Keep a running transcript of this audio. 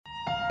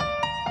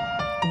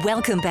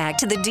Welcome back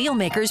to the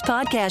Dealmakers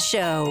Podcast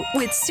Show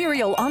with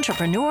serial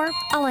entrepreneur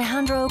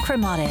Alejandro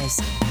Cremades,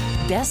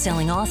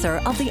 best-selling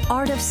author of The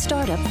Art of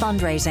Startup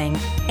Fundraising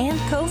and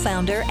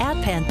co-founder at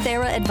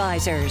Panthera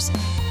Advisors.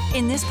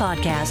 In this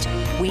podcast,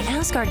 we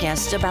ask our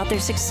guests about their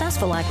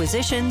successful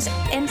acquisitions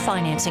and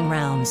financing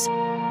rounds.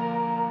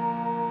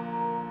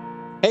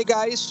 Hey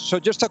guys, so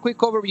just a quick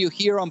overview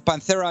here on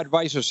Panthera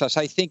Advisors, as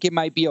I think it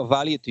might be of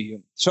value to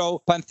you.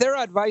 So Panthera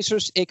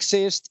Advisors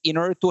exists in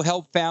order to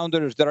help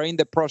founders that are in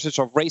the process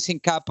of raising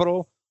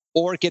capital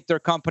or get their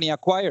company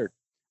acquired.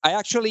 I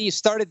actually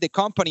started the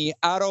company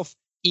out of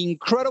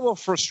incredible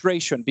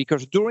frustration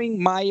because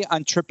during my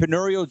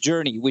entrepreneurial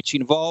journey, which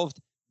involved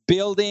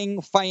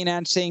building,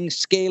 financing,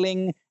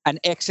 scaling, and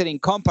exiting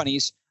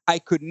companies, I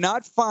could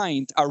not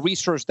find a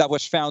resource that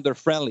was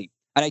founder-friendly.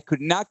 And I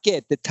could not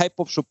get the type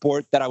of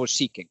support that I was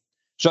seeking.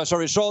 So as a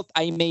result,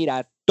 I made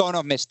a ton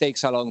of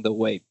mistakes along the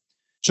way.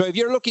 So if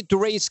you're looking to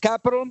raise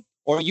capital,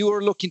 or you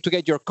are looking to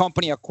get your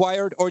company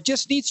acquired, or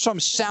just need some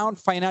sound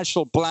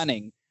financial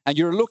planning, and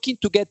you're looking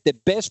to get the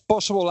best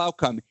possible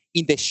outcome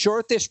in the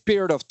shortest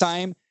period of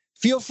time,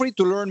 feel free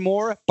to learn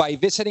more by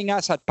visiting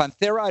us at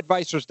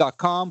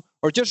pantheraadvisors.com,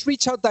 or just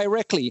reach out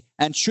directly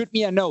and shoot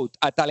me a note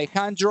at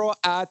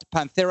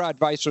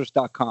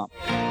alejandro@pantheraadvisors.com.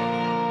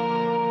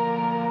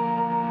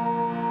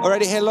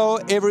 Alrighty, hello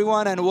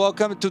everyone, and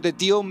welcome to the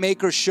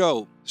Dealmakers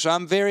Show. So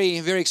I'm very,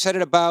 very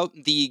excited about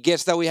the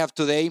guest that we have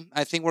today.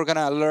 I think we're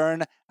gonna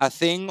learn a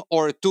thing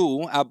or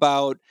two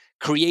about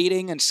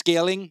creating and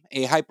scaling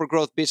a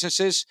hyper-growth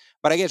businesses.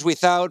 But I guess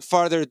without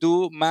further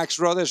ado, Max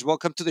Rodes,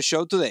 welcome to the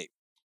show today.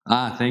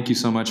 Thank you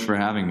so much for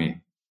having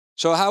me.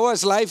 So how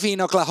was life in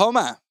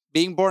Oklahoma,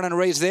 being born and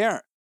raised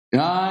there?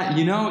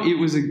 It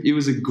was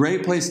a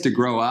great place to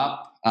grow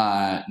up.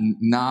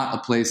 Not a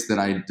place that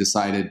I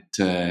decided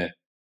to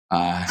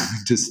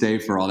stay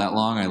for all that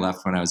long. I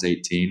left when I was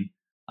 18.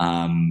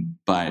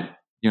 But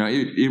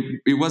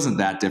it wasn't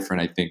that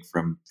different, I think,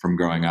 from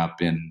growing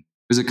up it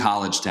was a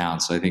college town.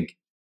 So I think,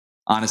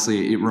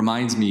 honestly, it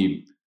reminds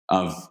me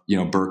of,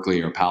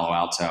 Berkeley or Palo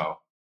Alto.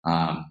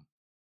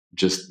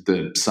 Just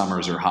the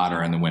summers are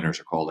hotter and the winters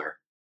are colder.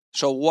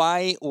 So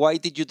why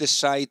did you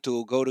decide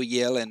to go to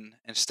Yale and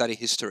study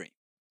history?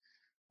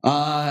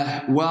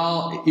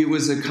 Well, it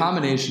was a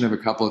combination of a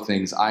couple of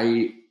things.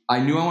 I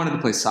knew I wanted to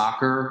play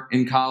soccer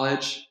in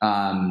college.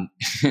 And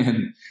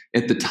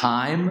at the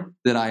time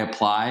that I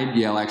applied,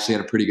 Yale actually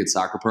had a pretty good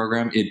soccer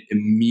program. It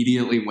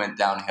immediately went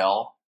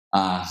downhill.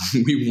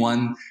 We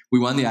won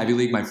the Ivy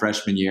League my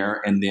freshman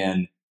year, and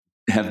then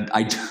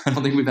I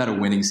don't think we've had a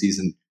winning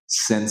season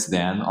since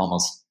then,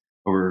 almost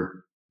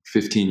over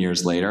 15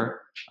 years later.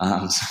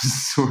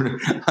 Sort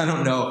of, I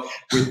don't know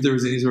if there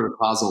was any sort of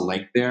causal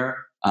link there.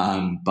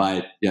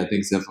 But yeah,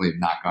 things definitely have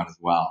not gone as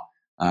well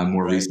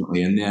more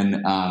recently. And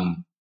then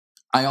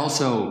I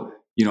also,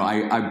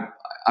 I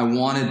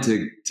wanted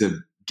to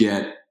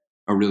get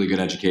a really good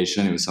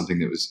education. It was something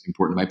that was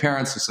important to my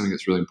parents. It was something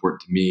that's really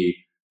important to me.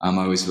 I've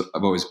always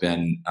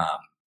been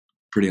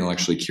pretty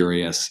intellectually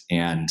curious,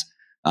 and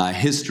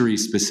history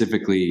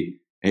specifically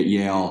at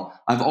Yale.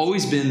 I've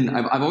always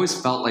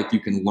felt like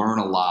you can learn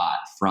a lot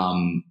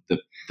from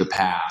the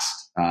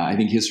past. I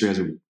think history has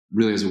a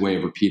way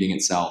of repeating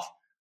itself,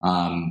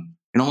 and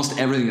almost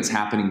everything that's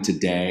happening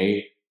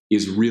today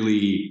is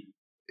really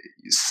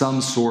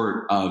some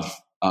sort of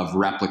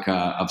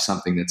replica of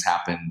something that's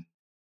happened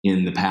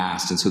in the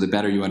past. And so the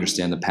better you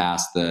understand the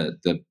past, the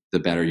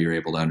better you're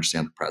able to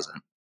understand the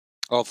present.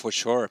 Oh, for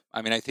sure.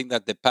 I mean, I think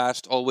that the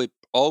past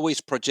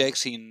always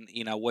projects in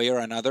a way or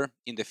another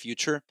in the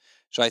future.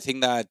 So I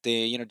think that,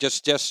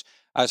 just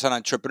as an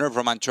entrepreneur,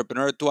 from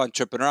entrepreneur to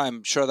entrepreneur,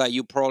 I'm sure that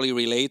you probably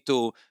relate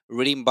to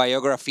reading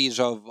biographies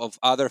of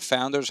other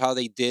founders, how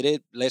they did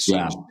it,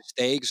 lessons,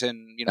 mistakes,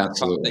 and,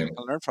 something that you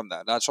can learn from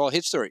that. That's all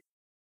history.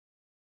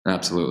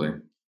 Absolutely.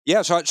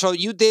 Yeah. So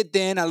you did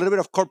then a little bit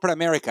of corporate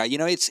America.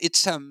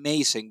 It's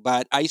amazing,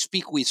 but I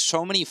speak with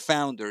so many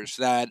founders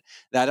that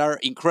are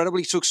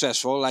incredibly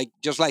successful,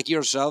 just like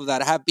yourself,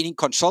 that have been in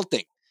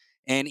consulting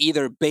and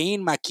either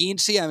Bain,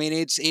 McKinsey. I mean,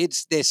 it's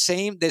the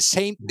same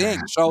thing.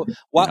 So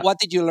what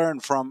did you learn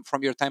from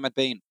your time at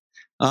Bain?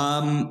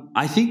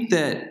 I think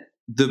that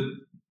the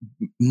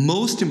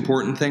most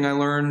important thing I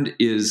learned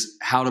is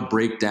how to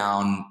break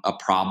down a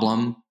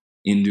problem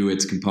into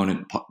its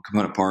component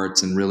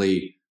parts and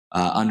really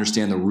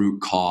understand the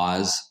root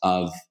cause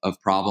of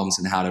problems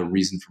and how to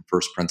reason from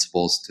first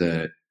principles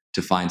to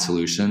find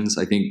solutions.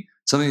 I think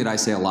something that I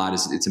say a lot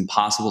is it's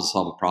impossible to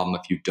solve a problem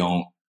if you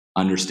don't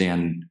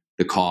understand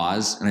the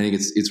cause. And I think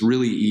it's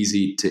really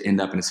easy to end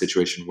up in a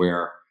situation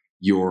where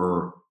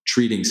you're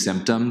treating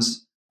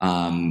symptoms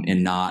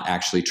and not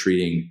actually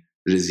treating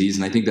the disease.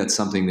 And I think that's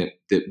something that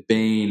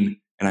Bain,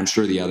 and I'm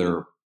sure the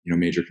other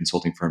major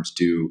consulting firms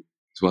do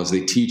as well, as they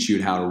teach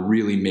you how to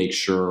really make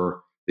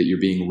sure that you're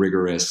being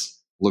rigorous,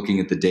 looking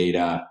at the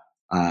data,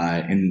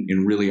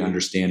 and really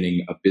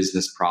understanding a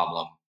business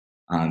problem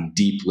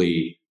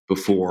deeply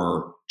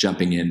before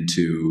jumping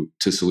into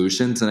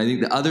solutions. And I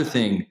think the other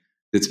thing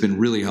that's been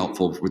really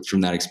helpful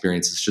from that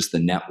experience is just the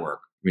network.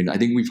 I mean, I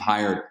think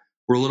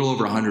we're we're a little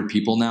over 100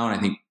 people now, and I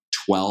think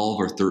 12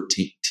 or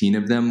 13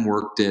 of them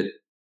worked at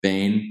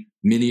Bain.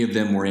 Many of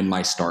them were in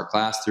my start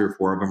class. 3 or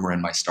 4 of them were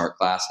in my start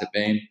class at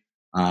Bain.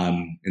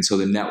 And so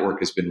the network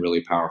has been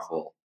really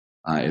powerful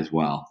as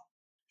well.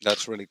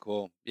 That's really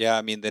cool. Yeah,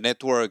 I mean, the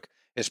network,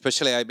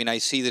 especially, I mean, I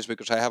see this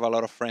because I have a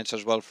lot of friends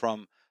as well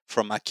from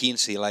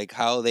McKinsey, like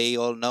how they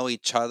all know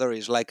each other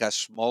is like a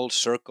small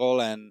circle,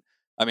 and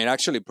I mean,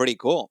 actually pretty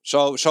cool.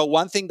 So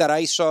one thing that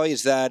I saw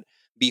is that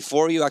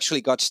before you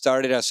actually got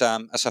started as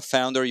a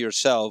founder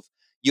yourself,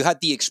 you had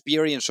the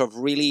experience of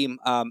really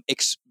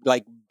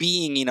like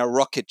being in a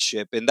rocket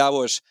ship, and that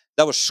was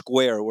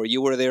Square, where you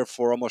were there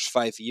for almost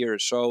 5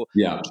 years. So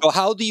Yeah. so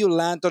how do you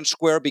land on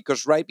Square?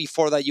 Because right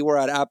before that you were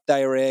at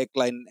AppDirect,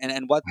 like,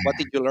 and what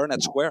did you learn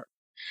at Square?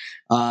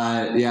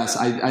 Yes,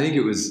 I think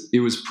it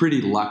was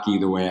pretty lucky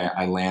the way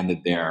I landed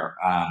there.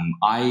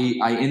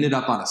 I ended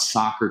up on a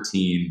soccer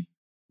team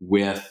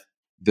with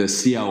the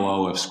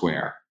COO of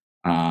Square,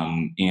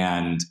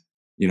 and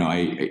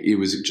it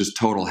was just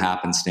total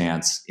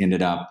happenstance.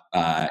 Ended up,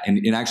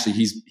 and actually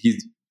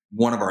he's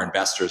one of our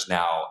investors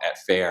now at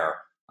Fair,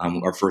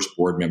 our first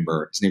board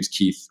member. His name's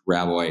Keith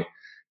Raboy,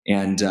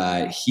 and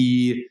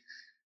he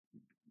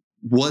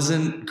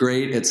wasn't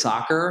great at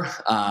soccer,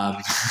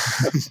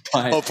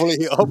 but hopefully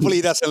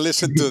he doesn't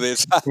listen to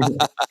this.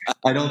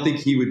 I don't think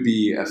he would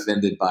be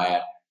offended by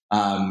it.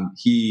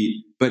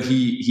 He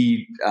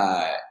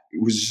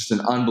was just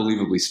an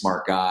unbelievably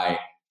smart guy.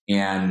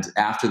 And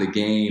after the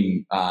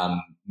game,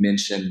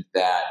 mentioned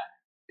that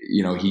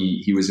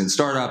he was in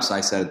startups.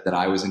 I said that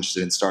I was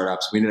interested in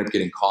startups. We ended up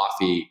getting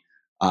coffee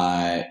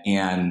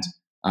and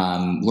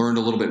learned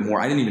a little bit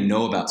more. I didn't even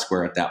know about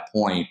Square at that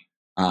point,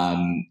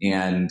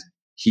 and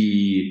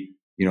he,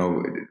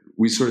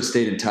 we sort of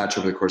stayed in touch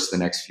over the course of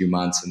the next few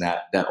months, and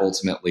that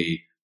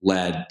ultimately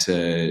led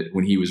to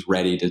when he was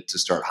ready to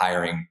start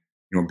hiring,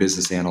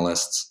 business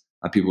analysts,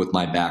 people with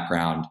my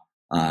background.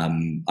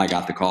 I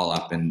got the call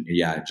up, and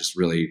just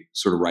really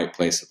sort of right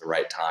place at the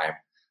right time.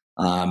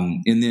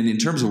 And then in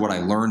terms of what I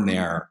learned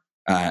there,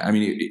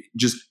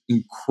 just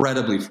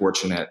incredibly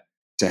fortunate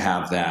to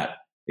have that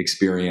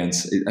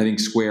experience. I think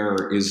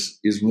Square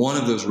is one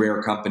of those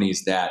rare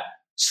companies that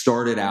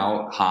started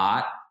out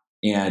hot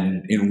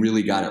and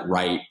really got it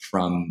right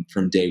from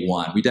day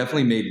one. We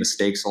definitely made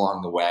mistakes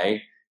along the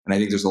way, and I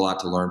think there's a lot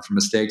to learn from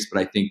mistakes, but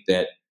I think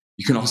that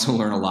you can also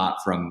learn a lot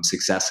from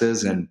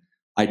successes. And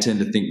I tend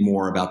to think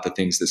more about the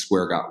things that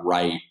Square got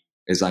right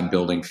as I'm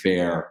building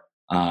Fair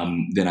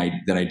than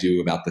I do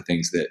about the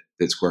things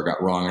that Square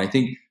got wrong. And I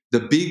think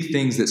the big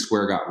things that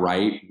Square got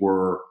right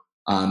were,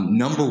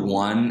 number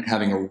one,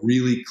 having a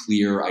really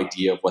clear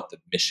idea of what the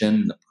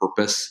mission, the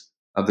purpose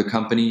of the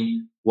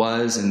company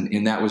was.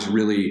 And that was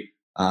really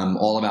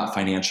all about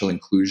financial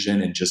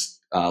inclusion and just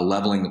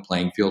leveling the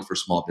playing field for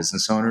small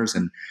business owners.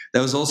 And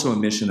that was also a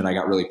mission that I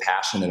got really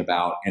passionate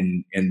about.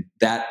 And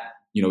that,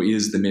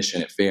 is the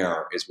mission at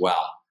Fair as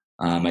well.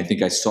 I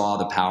think I saw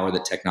the power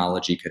that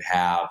technology could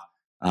have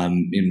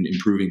in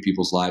improving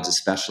people's lives,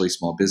 especially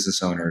small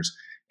business owners.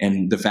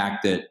 And the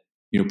fact that,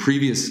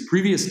 previous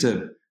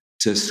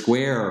to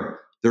Square,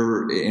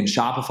 there and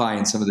Shopify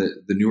and some of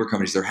the newer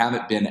companies, there's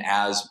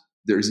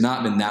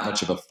not been that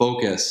much of a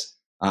focus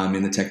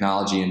in the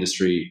technology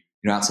industry,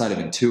 outside of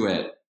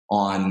Intuit,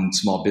 on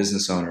small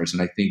business owners.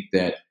 And I think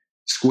that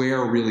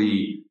Square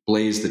really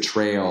blazed the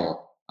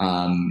trail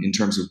in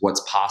terms of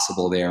what's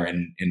possible there.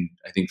 And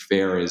I think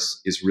Fair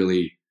is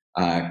really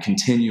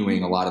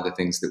continuing a lot of the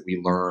things that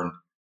we learned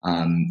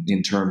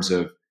in terms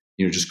of,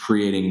 just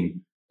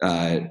creating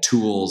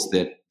tools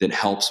that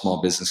help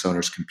small business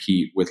owners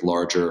compete with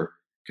larger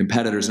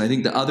competitors. And I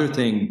think the other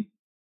thing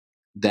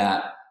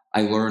that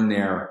I learned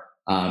there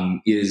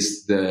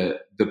is the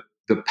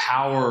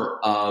power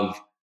of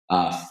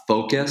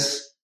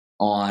focus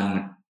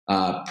on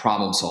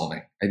problem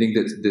solving. I think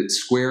that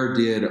Square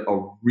did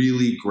a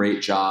really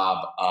great job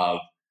of,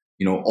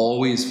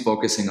 always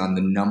focusing on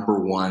the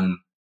number one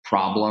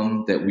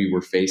problem that we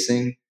were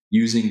facing,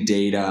 using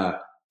data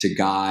to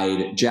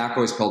guide. Jack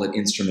always called it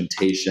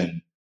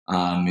instrumentation,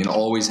 and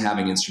always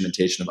having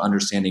instrumentation of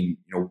understanding,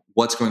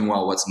 what's going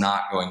well, what's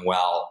not going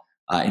well,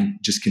 and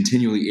just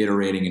continually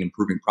iterating and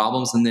improving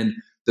problems. And then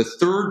the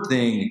third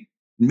thing,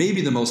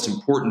 maybe the most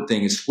important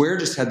thing, is Square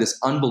just had this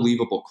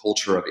unbelievable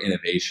culture of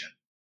innovation,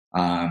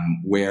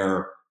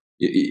 where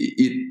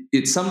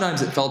it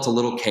sometimes it felt a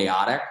little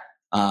chaotic.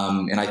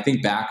 And I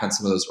think back on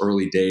some of those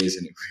early days,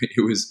 and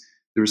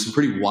there were some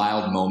pretty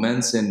wild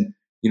moments. And,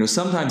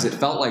 sometimes it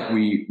felt like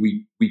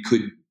we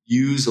could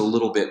use a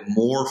little bit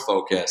more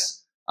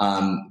focus.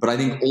 But I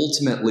think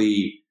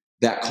ultimately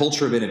that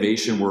culture of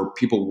innovation, where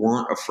people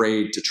weren't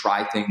afraid to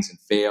try things and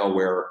fail,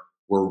 where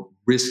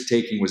risk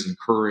taking was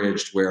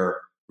encouraged,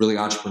 where really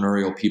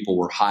entrepreneurial people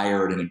were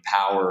hired and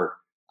empowered,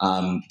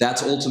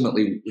 that's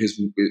ultimately is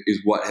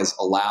what has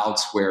allowed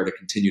Square to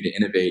continue to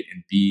innovate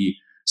and be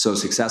so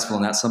successful.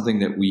 And that's something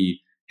that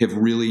we have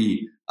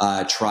really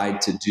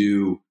tried to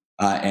do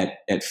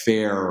at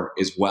Fair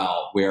as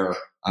well, where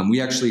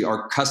we actually,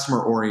 our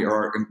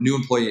our new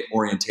employee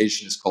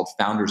orientation is called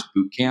Founders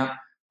Bootcamp.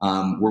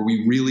 where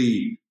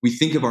we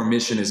think of our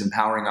mission as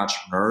empowering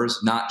entrepreneurs,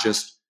 not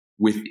just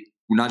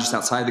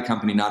outside the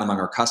company, not among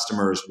our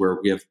customers, where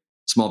we have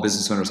small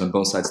business owners on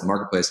both sides of the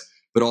marketplace,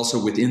 but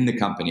also within the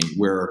company,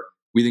 where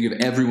we think of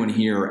everyone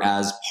here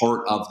as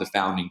part of the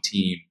founding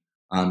team,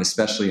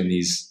 especially in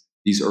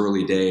these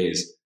early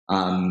days.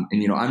 And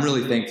I'm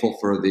really thankful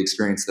for the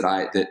experience that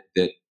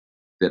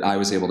I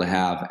was able to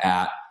have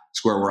at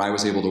Square, where I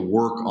was able to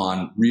work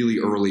on really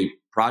early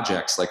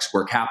projects like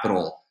Square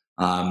Capital.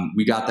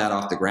 We got that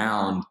off the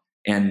ground,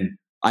 and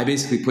I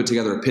basically put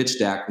together a pitch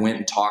deck, went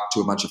and talked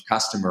to a bunch of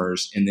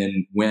customers, and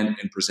then went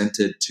and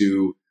presented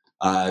to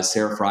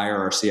Sarah Fryer,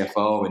 our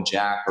CFO, and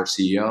Jack, our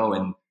CEO,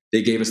 and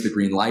they gave us the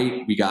green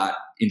light. We got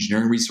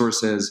engineering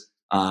resources.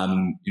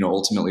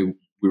 Ultimately,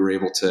 we were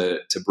able to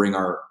bring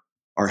our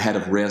head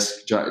of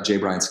risk, J.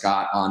 Brian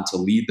Scott, on to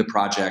lead the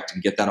project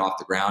and get that off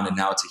the ground. And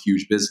now it's a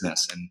huge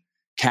business. And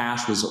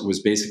Cash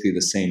was basically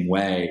the same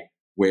way,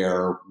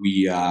 where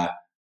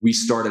we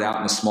started out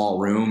in a small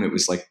room. It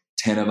was like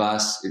 10 of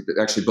us.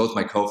 Actually, both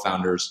my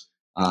co-founders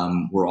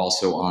were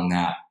also on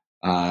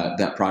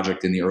that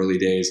project in the early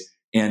days.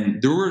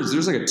 And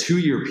there's like a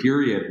 2-year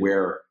period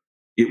where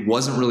it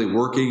wasn't really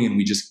working, and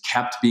we just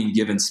kept being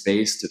given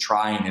space to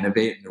try and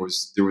innovate. And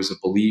there was a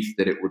belief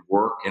that it would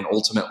work. And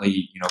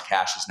ultimately,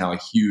 Cash is now a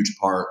huge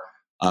part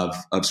of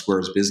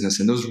Square's business.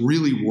 And those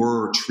really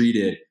were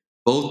treated,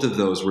 both of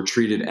those were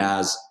treated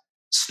as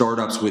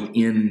startups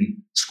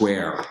within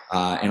Square.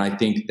 And I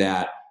think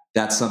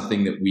that's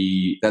something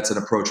that's an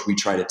approach we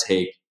try to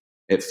take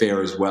at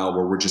Fair as well,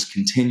 where we're just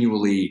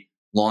continually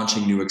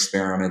launching new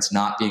experiments,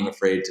 not being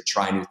afraid to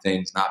try new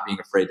things, not being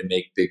afraid to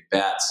make big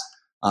bets,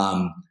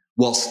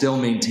 while still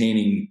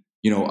maintaining,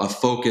 a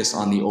focus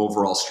on the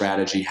overall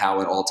strategy,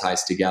 how it all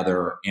ties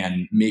together,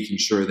 and making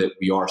sure that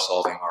we are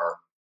solving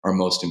our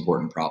most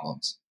important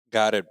problems.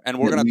 Got it. And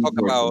we're going to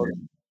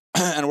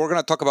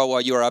talk about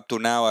what you're up to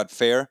now at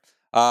Fair.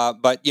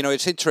 But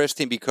it's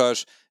interesting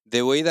because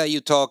the way that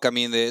you talk, I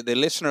mean, the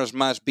listeners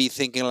must be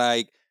thinking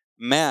like,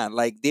 man,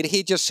 like, did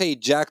he just say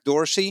Jack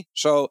Dorsey?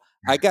 So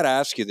I got to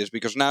ask you this,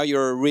 because now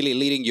you're really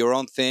leading your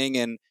own thing.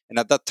 And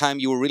at that time,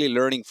 you were really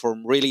learning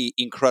from really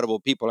incredible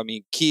people. I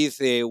mean, Keith,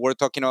 we're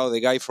talking about the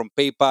guy from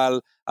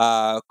PayPal,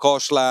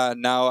 Khosla.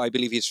 Now, I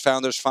believe his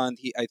Founders Fund.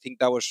 I think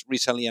that was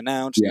recently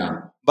announced.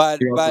 Yeah. But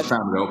he also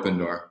founded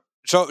Opendoor.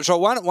 So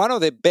one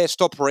of the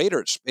best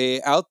operators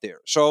out there.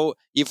 So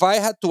if I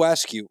had to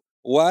ask you,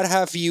 what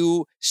have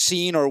you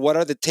seen, or what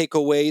are the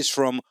takeaways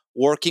from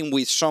working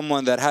with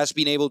someone that has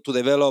been able to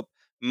develop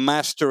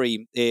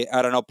mastery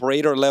at an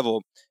operator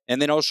level? And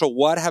then also,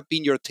 what have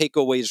been your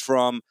takeaways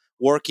from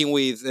working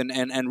with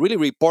and really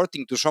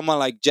reporting to someone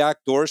like Jack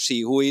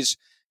Dorsey, who is,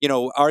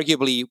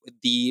 arguably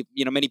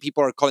many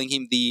people are calling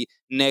him the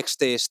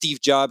next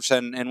Steve Jobs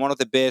and one of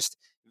the best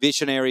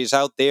visionaries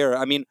out there.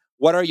 I mean,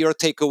 what are your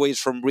takeaways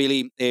from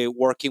really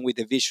working with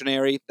the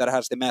visionary that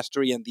has the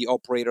mastery and the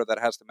operator that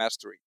has the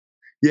mastery?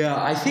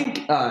 Yeah, I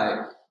think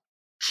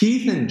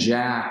Keith and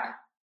Jack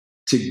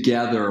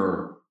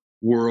together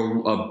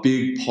were a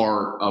big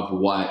part of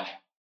what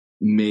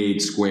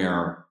made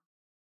Square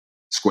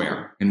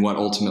and what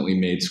ultimately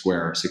made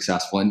Square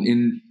successful.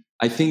 And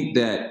I think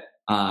that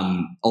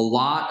a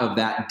lot of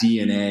that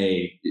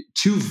DNA,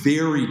 two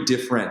very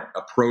different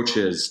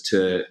approaches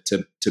to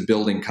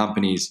building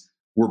companies,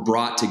 were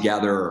brought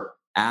together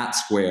at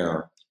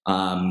Square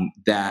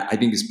that I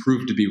think has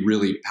proved to be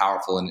really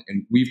powerful. And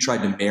we've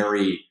tried to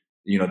marry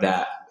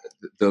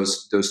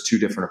those two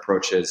different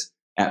approaches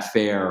at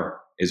Fair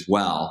as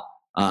well.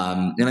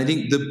 And I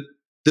think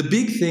the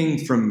big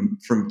thing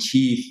from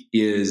Keith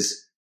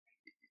is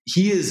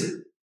he is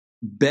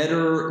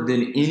better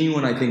than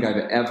anyone I think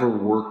I've ever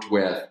worked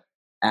with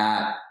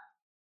at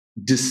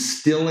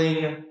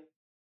distilling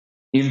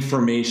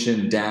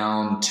information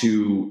down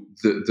to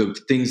the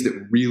things that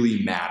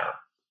really matter.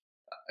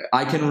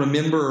 I can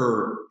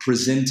remember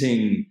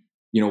presenting,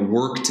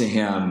 work to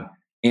him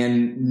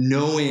and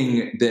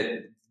knowing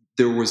that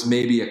there was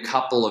maybe a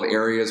couple of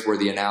areas where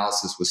the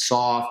analysis was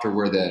soft or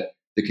where the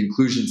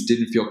conclusions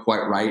didn't feel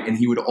quite right. And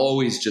he would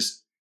always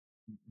just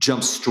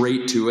jump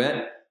straight to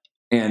it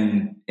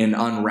and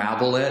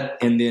unravel it,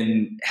 and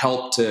then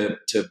help to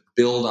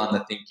build on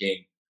the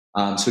thinking.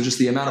 So just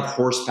the amount of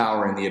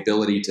horsepower and the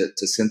ability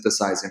to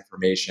synthesize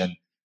information,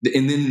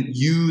 and then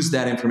use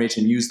that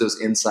information, use those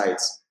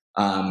insights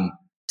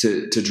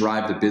to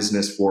drive the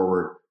business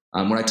forward.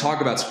 When I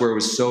talk about Square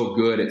was so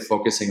good at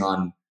focusing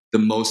on the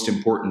most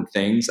important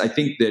things, I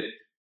think that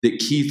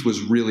Keith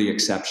was really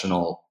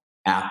exceptional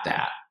at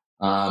that.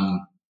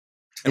 And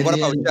what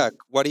about Jack?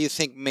 What do you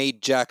think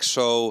made Jack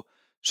so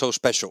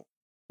special?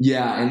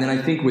 Yeah, and then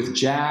I think with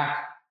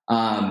Jack,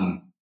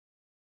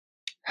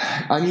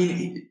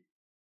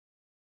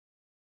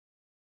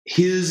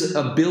 his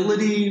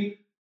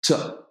ability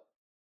to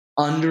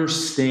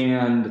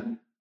understand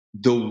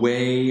the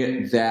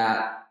way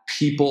that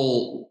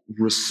people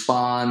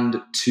respond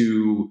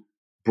to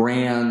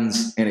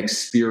brands and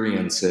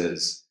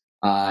experiences,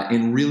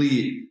 and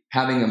really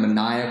having a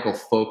maniacal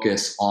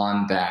focus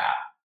on that,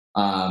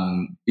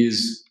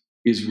 is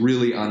is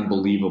really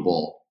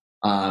unbelievable.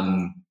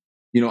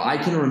 I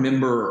can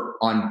remember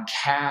on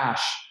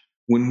Cash,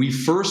 when we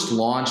first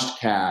launched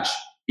Cash,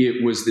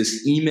 it was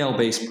this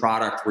email-based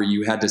product where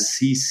you had to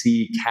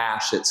CC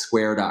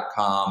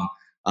cash@square.com,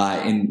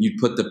 and you'd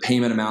put the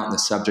payment amount in the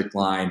subject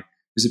line. It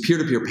was a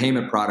peer-to-peer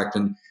payment product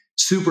and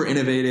super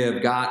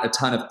innovative, got a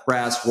ton of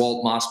press.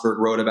 Walt Mossberg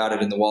wrote about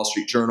it in the Wall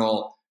Street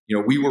Journal.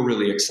 We were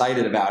really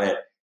excited about it.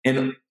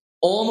 And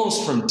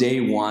almost from day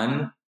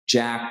one,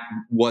 Jack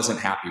wasn't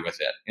happy with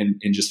it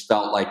and just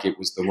felt like it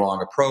was the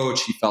wrong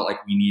approach. He felt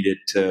like we needed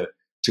to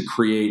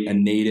create a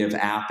native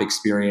app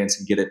experience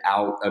and get it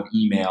out of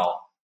email.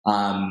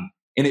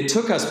 And it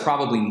took us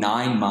probably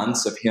 9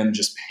 months of him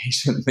just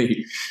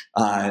patiently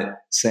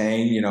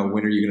saying,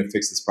 when are you going to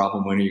fix this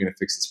problem? When are you going to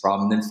fix this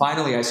problem? And then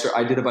finally,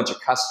 I did a bunch of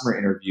customer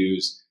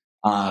interviews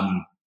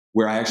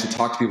where I actually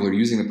talked to people who are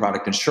using the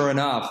product. And sure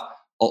enough,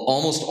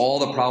 almost all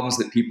the problems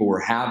that people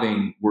were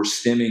having were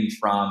stemming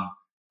from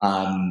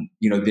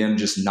them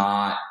just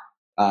not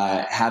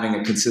having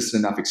a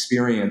consistent enough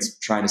experience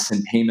trying to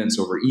send payments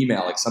over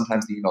email. Like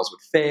sometimes the emails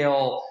would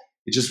fail.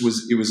 It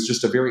was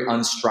just a very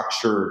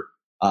unstructured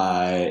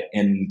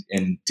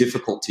and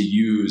difficult to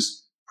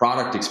use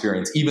product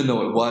experience, even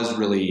though it was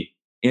really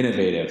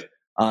innovative.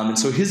 And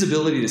so his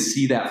ability to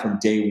see that from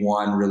day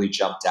one really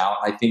jumped out.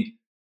 I think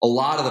a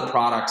lot of the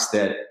products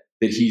that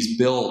he's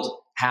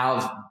built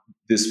have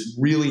this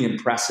really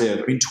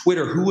impressive. I mean,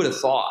 Twitter, who would have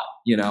thought,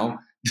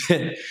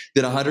 that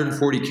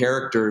 140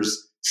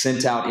 characters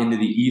sent out into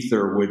the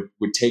ether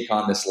would take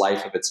on this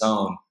life of its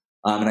own.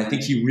 And I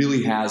think he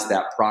really has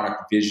that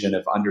product vision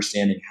of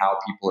understanding how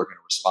people are going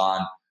to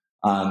respond,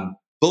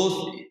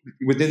 both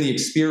within the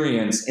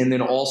experience and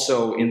then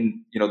also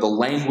in the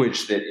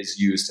language that is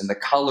used and the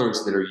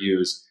colors that are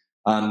used.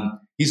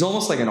 He's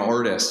almost like an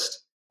artist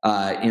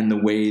in the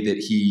way that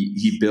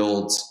he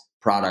builds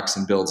products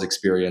and builds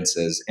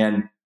experiences.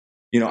 And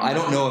I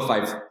don't know if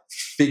I've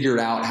figured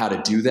out how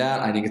to do that.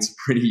 I think it's a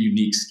pretty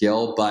unique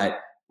skill, but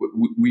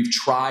we've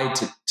tried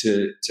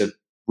to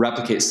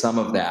replicate some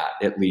of that,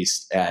 at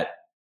least at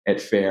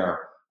Fair.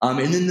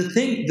 And then the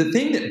thing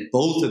that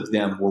both of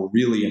them were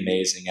really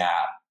amazing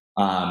at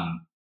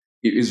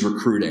is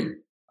recruiting.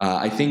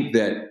 I think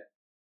that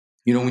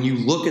when you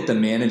look at the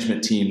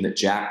management team that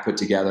Jack put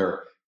together,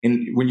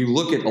 and when you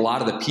look at a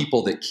lot of the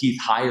people that Keith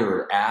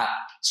hired at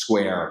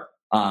Square,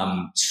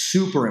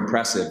 super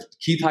impressive.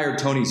 Keith hired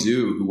Tony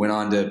Zhu, who went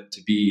on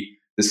to be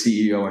the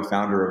CEO and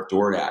founder of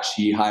DoorDash.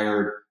 He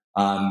hired,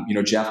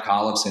 Jeff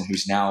Collefson,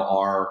 who's now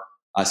our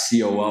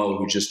COO,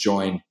 who just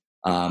joined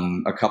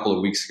a couple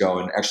of weeks ago,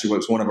 and actually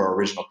was one of our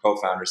original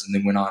co-founders, and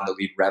then went on to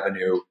lead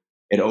revenue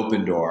at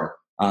Opendoor.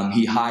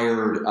 He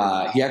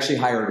actually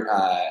hired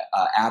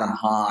Adam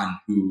Hahn,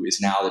 who is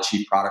now the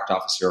chief product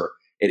officer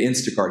at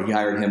Instacart. He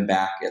hired him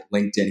back at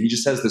LinkedIn. He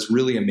just has this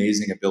really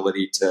amazing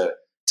ability to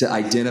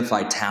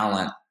identify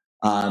talent.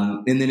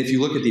 And then if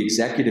you look at the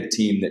executive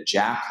team that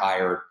Jack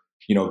hired,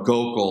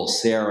 Gokul,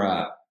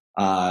 Sarah,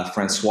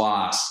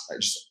 Francois,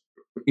 just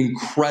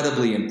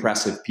incredibly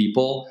impressive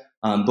people,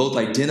 both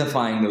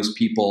identifying those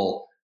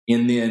people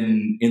and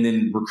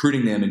then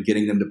recruiting them and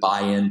getting them to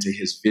buy into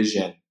his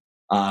vision.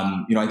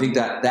 I think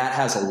that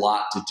has a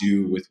lot to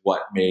do with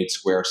what made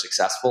Square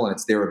successful, and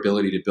it's their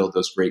ability to build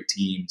those great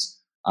teams.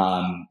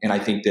 And I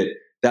think that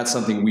that's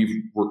something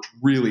we've worked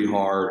really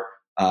hard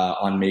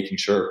on making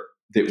sure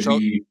that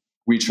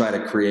we try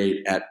to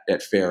create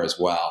at Fair as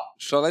well.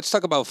 So let's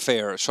talk about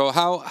Fair. So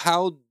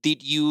how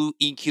did you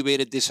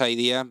incubate this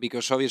idea?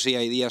 Because obviously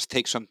ideas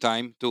take some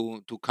time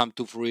to come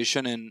to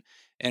fruition.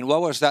 And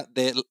what was that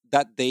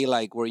day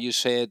like where you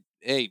said,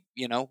 hey,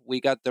 we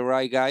got the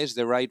right guys,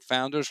 the right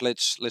founders,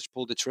 let's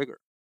pull the trigger?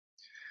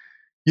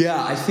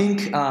 Yeah, I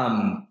think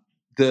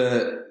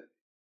the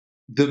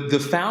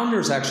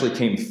founders actually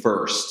came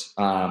first,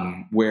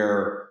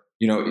 where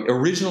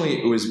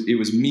originally it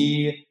was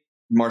me,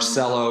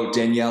 Marcelo,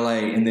 Daniele,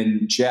 and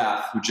then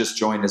Jeff, who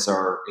just rejoined as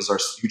our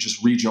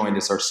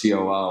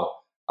COO.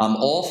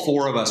 All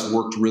four of us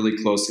worked really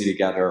closely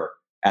together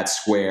at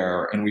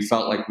Square, and we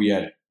felt like we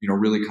had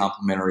really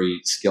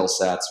complementary skill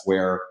sets.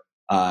 Where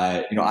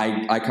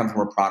I come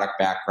from a product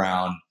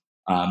background.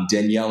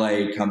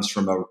 Daniele comes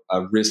from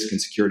a risk and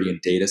security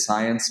and data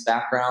science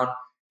background.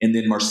 And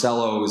then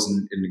Marcelo is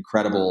an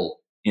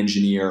incredible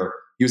engineer.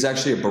 He was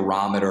actually a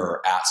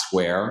barometer at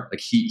Square.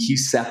 Like he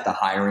set the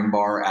hiring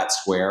bar at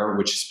Square,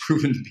 which has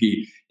proven to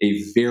be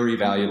a very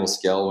valuable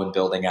skill when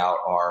building out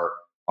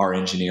our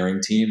engineering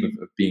team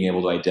of being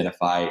able to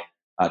identify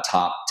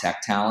top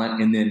tech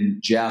talent. And then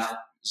Jeff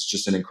is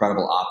just an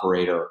incredible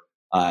operator.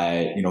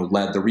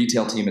 Led the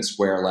retail team at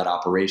Square, led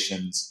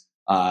operations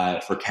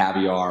for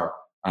Caviar.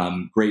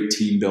 Great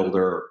team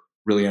builder,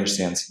 really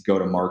understands go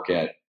to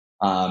market.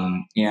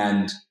 When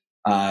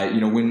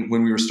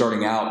we were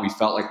starting out, we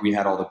felt like we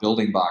had all the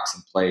building blocks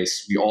in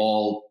place. We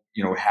all,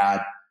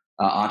 had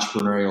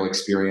entrepreneurial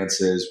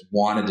experiences,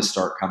 wanted to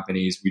start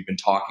companies. We'd been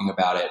talking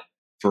about it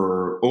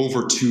for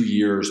over 2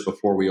 years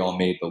before we all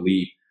made the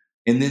leap.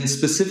 And then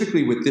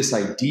specifically with this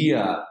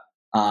idea,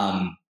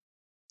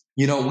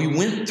 We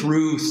went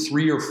through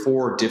 3 or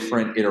 4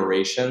 different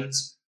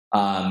iterations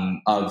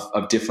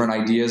of different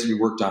ideas. We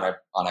worked on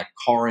a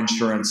car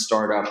insurance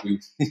startup.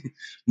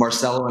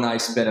 Marcelo and I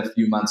spent a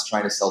few months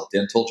trying to sell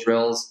dental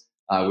drills,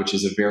 which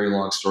is a very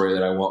long story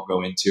that I won't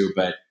go into,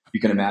 but you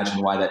can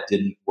imagine why that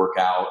didn't work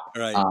out.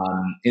 Right.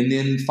 And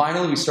then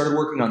finally, we started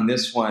working on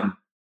this one.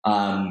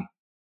 And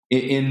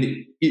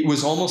it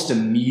was almost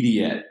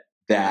immediate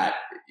that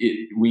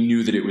we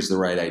knew that it was the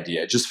right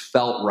idea. It just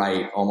felt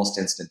right almost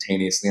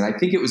instantaneously. And I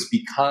think it was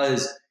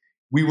because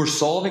we were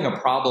solving a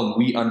problem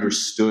we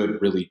understood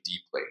really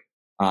deeply.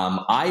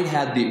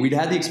 We'd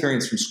had the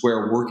experience from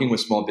Square working with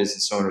small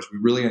business owners. We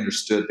really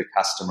understood the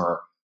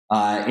customer.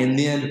 And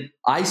then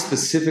I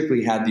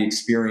specifically had the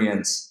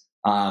experience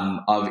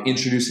of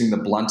introducing the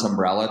Blunt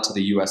umbrella to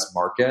the US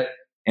market.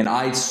 And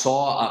I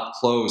saw up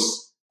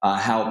close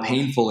how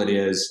painful it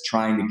is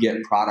trying to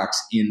get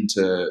products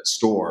into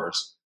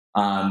stores.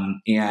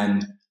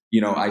 And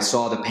I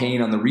saw the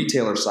pain on the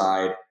retailer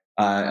side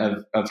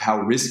of how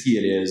risky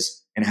it is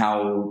and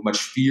how much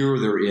fear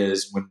there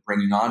is when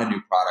bringing on a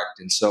new product.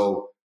 And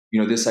so,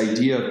 this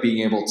idea of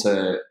being able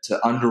to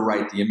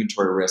underwrite the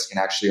inventory risk and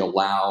actually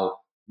allow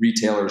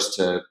retailers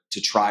to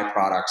try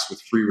products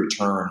with free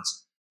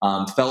returns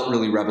felt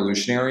really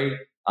revolutionary.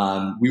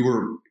 We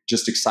were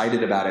just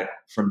excited about it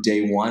from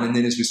day one. And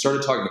then as we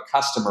started talking to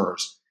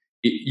customers,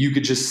 you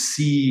could just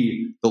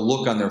see the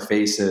look on their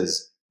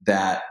faces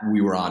that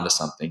we were onto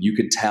something. You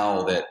could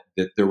tell that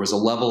there was a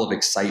level of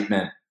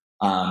excitement.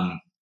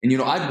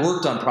 I'd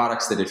worked on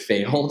products that had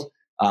failed.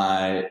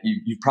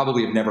 You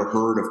probably have never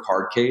heard of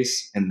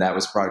CardCase, and that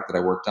was a product that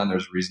I worked on.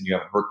 There's a reason you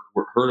haven't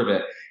heard of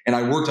it. And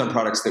I worked on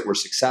products that were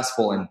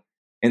successful,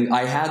 and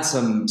I had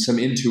some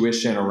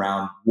intuition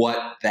around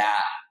what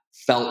that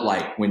felt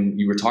like when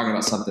you were talking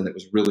about something that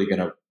was really going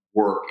to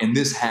work. And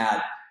this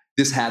had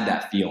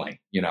that feeling.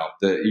 You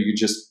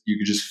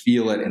could just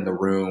feel it in the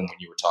room when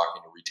you were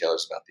talking to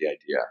retailers about the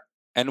idea.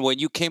 And when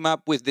you came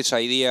up with this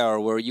idea, or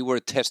where you were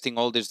testing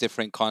all these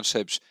different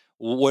concepts,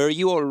 were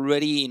you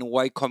already in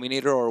Y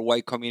Combinator, or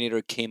Y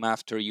Combinator came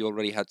after you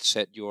already had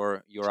set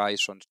your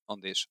eyes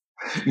on this?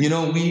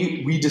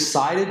 We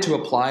decided to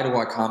apply to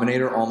Y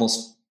Combinator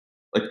almost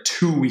like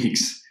 2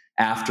 weeks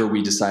after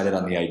we decided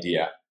on the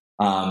idea.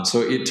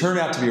 So it turned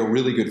out to be a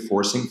really good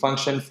forcing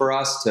function for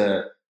us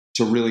to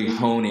really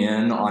hone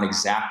in on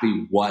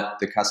exactly what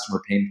the customer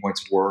pain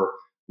points were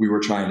we were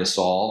trying to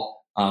solve.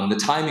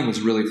 The timing was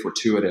really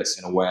fortuitous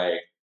in a way,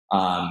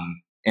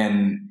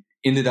 and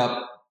ended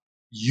up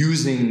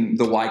using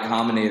the Y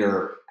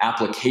Combinator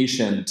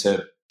application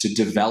to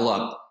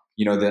develop,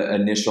 the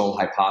initial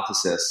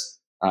hypothesis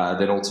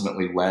that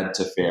ultimately led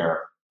to FAIR,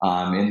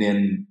 and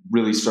then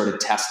really started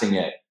testing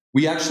it.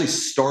 We actually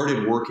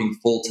started working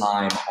full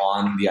time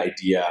on the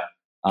idea.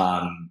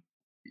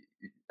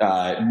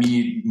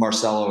 Me,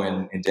 Marcelo,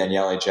 and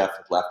Daniele, Jeff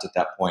had left at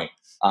that point.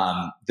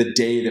 The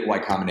day that Y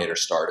Combinator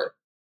started.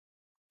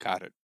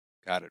 Got it.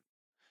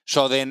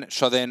 So then,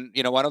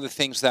 one of the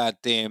things that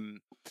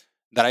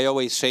I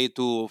always say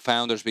to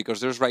founders,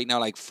 because there's right now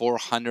like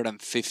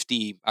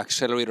 450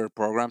 accelerator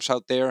programs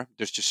out there.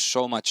 There's just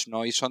so much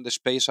noise on the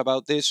space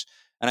about this.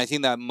 And I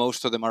think that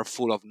most of them are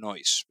full of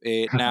noise.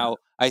 Now,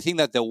 I think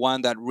that the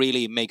one that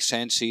really makes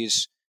sense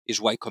is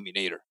Y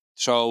Combinator.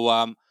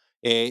 So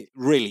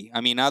really,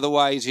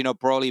 otherwise,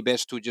 probably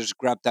best to just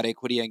grab that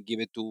equity and give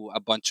it to a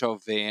bunch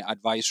of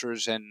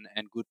advisors and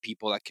good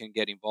people that can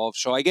get involved.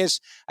 So I guess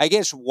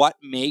what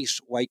makes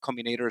Y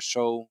Combinator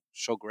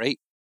so great?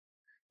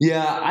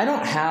 Yeah, I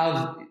don't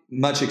have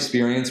much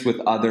experience with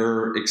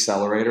other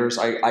accelerators.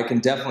 I can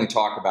definitely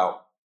talk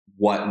about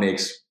what made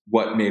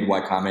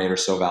Y Combinator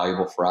so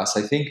valuable for us.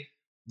 I think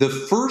the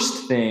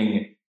first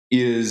thing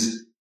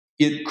is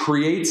it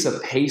creates a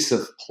pace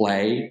of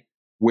play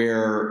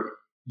where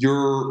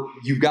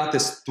you've got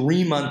this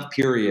 3-month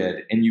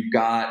period, and you've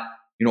got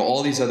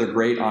all these other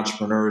great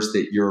entrepreneurs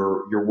that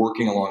you're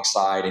working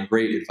alongside, and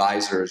great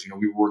advisors.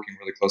 We were working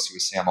really closely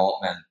with Sam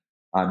Altman.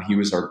 He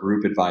was our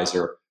group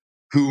advisor,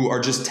 who are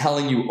just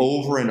telling you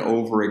over and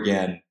over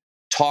again,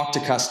 talk to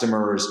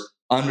customers,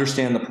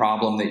 understand the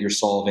problem that you're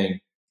solving,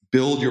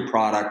 build your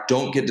product,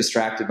 don't get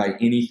distracted by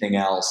anything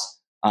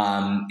else.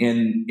 And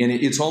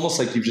it's almost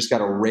like you've just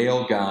got a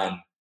rail gun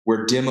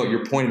where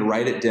you're pointed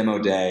right at demo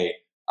day.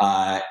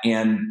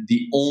 And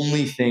the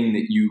only thing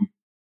that you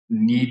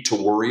need to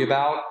worry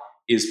about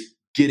is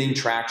getting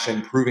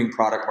traction, proving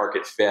product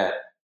market fit.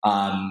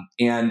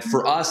 And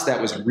for us,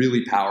 that was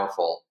really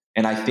powerful.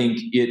 And I think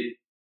it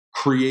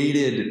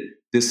created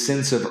this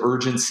sense of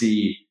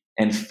urgency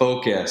and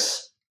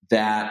focus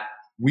that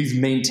we've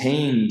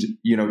maintained,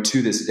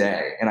 to this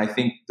day. And I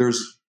think there's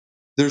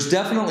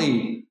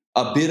definitely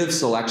a bit of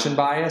selection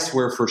bias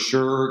where, for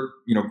sure,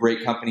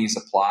 great companies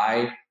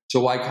apply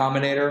to Y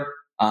Combinator.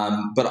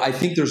 But I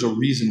think there's a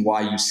reason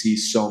why you see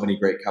so many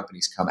great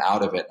companies come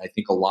out of it. I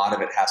think a lot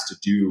of it has to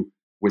do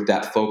with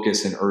that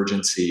focus and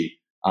urgency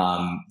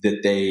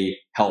that they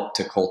help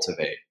to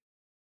cultivate.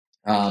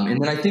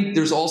 And then I think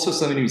there's also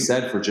something to be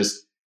said for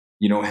just,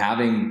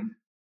 having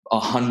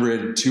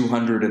 100,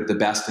 200 of the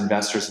best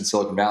investors in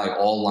Silicon Valley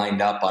all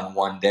lined up on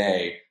one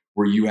day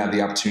where you have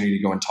the opportunity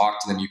to go and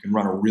talk to them. You can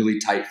run a really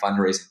tight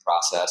fundraising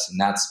process. And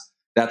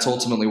that's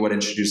ultimately what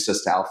introduced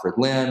us to Alfred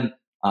Lin.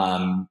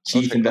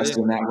 Keith invested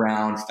in that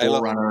round.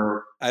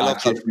 Forerunner,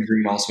 Kirsten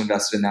Green also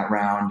invested in that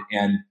round.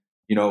 And,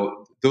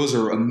 those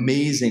are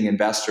amazing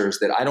investors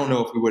that I don't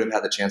know if we would have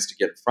had the chance to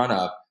get in front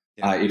of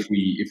if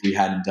we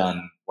hadn't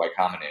done Y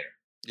Combinator.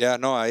 Yeah,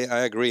 no, I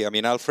agree. I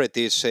mean, Alfred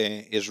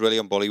is really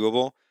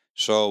unbelievable.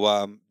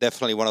 So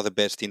definitely one of the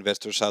best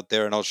investors out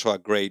there, and also a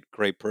great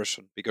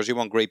person, because you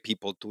want great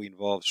people to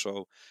involve.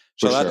 So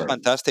that's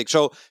fantastic.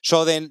 So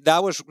then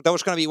that was going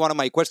to be one of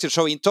my questions.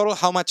 So in total,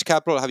 how much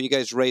capital have you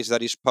guys raised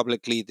that is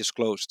publicly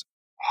disclosed?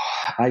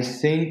 I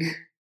think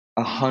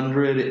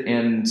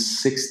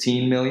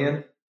 116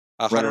 million.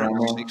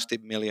 160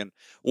 million.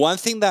 One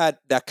thing that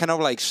kind of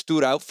like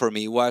stood out for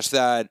me was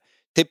that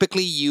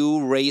typically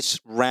you raise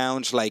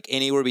rounds like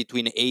anywhere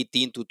between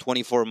 18 to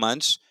 24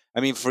 months. I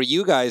mean, for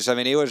you guys, I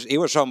mean, it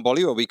was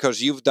unbelievable,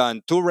 because you've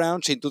done 2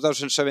 rounds in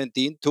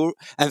 2017, 2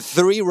 and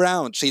 3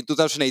 rounds in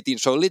 2018.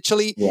 So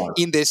literally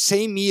in the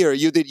same year,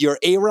 you did your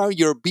A round,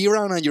 your B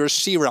round, and your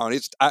C round.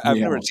 I've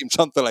never seen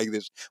something like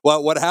this.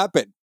 What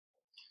happened?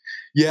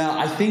 Yeah,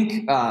 I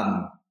think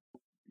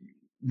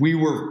we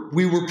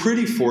were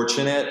pretty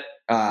fortunate,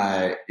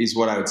 is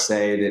what I would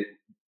say, that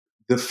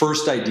the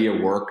first idea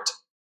worked,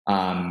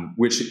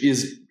 which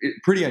is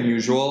pretty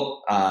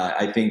unusual.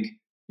 I think,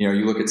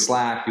 you look at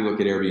Slack, you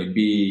look at Airbnb,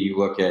 you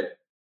look at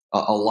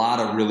a lot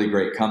of really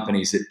great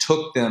companies. It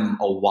took them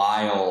a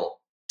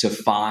while to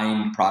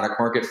find product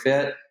market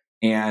fit,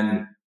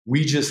 and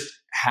we just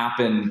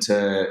happened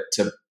to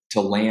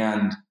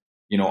land,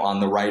 on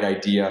the right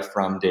idea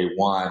from day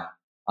one.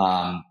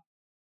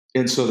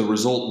 And so the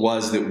result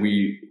was that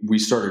we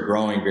started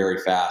growing very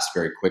fast,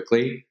 very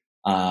quickly.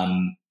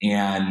 And,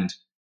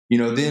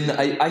 then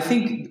I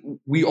think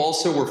we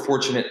also were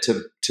fortunate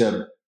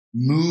to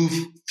move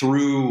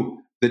through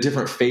the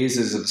different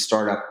phases of the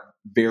startup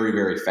very,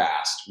 very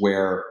fast,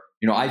 where,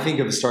 I think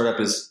of a startup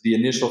as the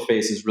initial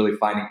phase is really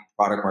finding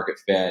product market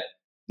fit.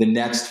 The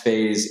next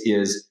phase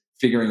is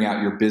figuring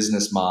out your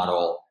business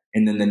model.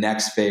 And then the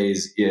next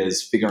phase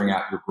is figuring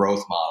out your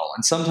growth model.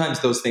 And sometimes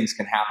those things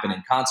can happen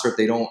in concert.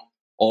 They don't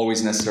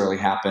always necessarily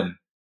happen,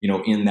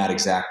 in that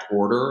exact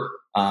order.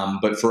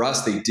 But for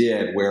us, they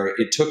did, where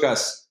it took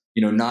us,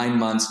 9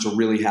 months to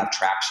really have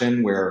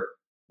traction, where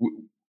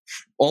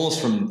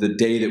almost from the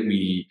day that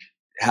we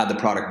had the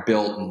product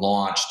built and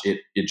launched,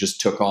 it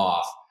just took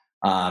off.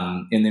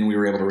 And then we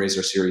were able to raise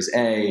our Series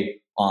A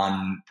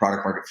on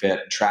product market fit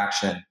and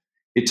traction.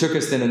 It took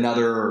us then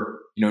another,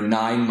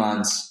 9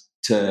 months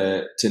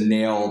to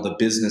nail the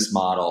business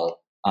model,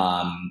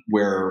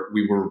 where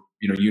we were,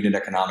 unit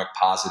economic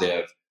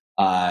positive.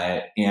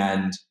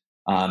 And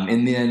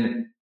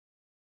then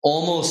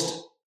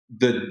almost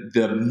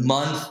the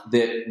month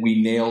that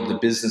we nailed the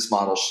business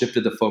model,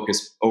 shifted the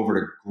focus over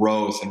to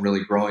growth and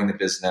really growing the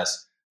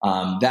business.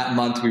 That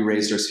month we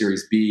raised our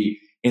Series B,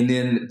 and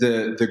then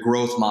the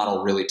growth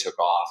model really took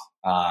off.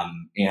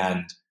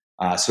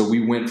 So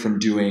we went from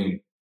doing,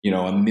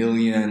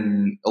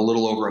 a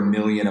little over $1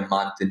 million a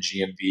month in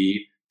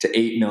GMV to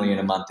 $8 million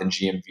a month in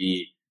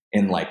GMV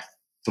in like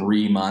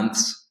 3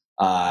 months.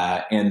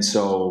 And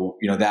so,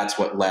 that's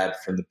what led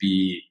from the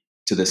B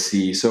to the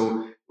C.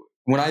 So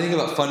when I think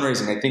about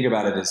fundraising, I think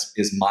about it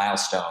as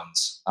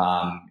milestones.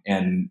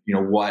 And,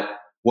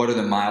 what are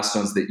the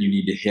milestones that you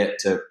need to hit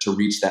to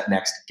reach that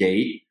next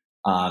gate,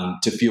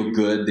 to feel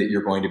good that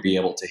you're going to be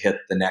able to hit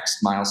the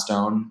next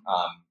milestone,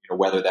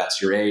 whether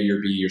that's your A,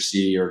 your B, your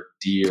C, or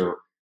D, or,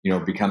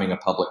 becoming a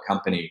public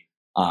company.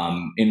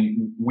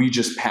 And we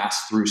just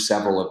passed through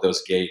several of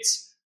those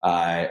gates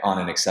on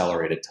an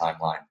accelerated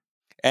timeline.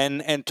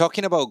 And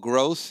talking about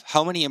growth,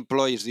 how many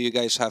employees do you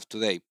guys have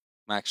today,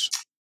 Max?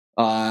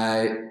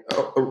 Right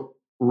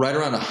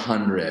around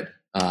 100.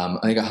 I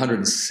think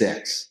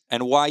 106.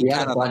 And why we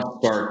Canada? We had a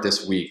bunch start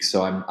this week,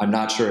 so I'm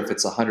not sure if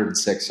it's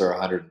 106 or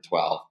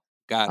 112.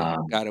 Got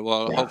it.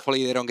 Well,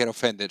 hopefully they don't get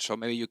offended, so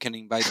maybe you can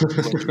invite them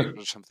to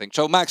or something.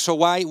 So, Max,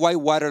 why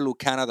Waterloo,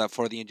 Canada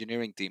for the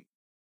engineering team?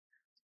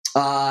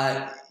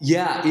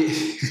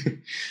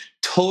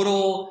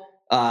 Total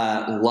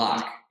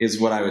luck is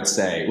what I would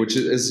say, which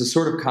is a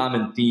sort of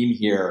common theme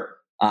here.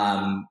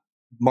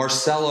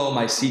 Marcelo,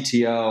 my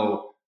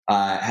CTO,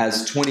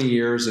 has 20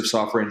 years of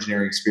software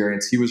engineering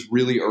experience. He was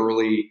really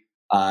early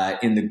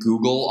in the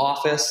Google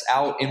office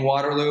out in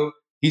Waterloo.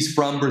 He's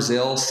from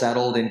Brazil,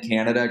 settled in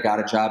Canada, got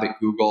a job at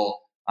Google.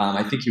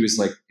 I think he was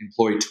like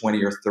employee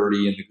 20 or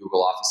 30 in the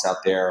Google office out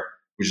there,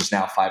 which is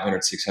now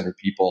 500, 600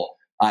 people.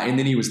 And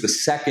then he was the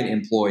second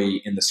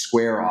employee in the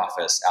Square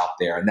office out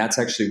there. And that's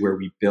actually where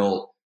we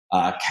built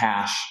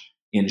Cache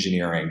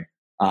Engineering.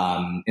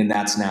 And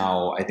that's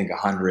now, I think,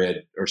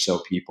 100 or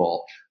so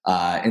people.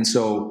 And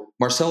so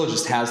Marcelo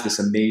just has this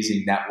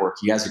amazing network.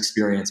 He has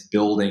experience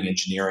building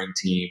engineering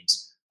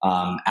teams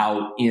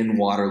out in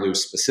Waterloo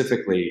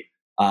specifically.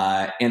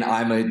 And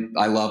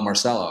I love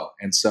Marcelo.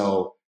 And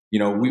so,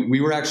 we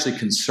were actually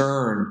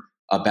concerned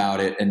about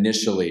it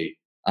initially.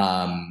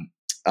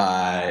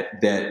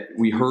 that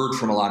we heard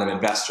from a lot of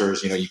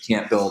investors. You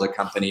can't build a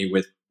company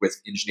with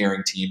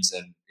engineering teams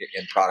and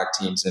product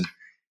teams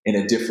in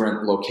a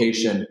different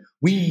location.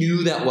 We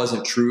knew that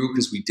wasn't true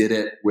because we did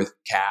it with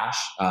Cash.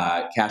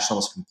 Cash is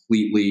almost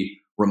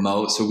completely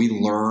remote, so we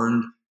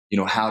learned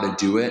how to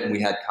do it, and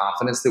we had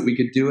confidence that we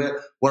could do it.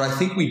 What I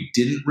think we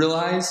didn't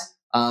realize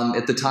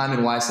at the time,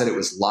 and why I said it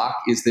was luck,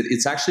 is that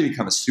it's actually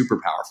become a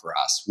superpower for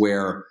us,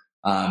 where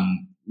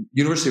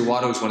University of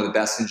Waterloo is one of the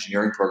best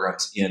engineering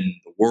programs in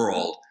the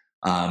world.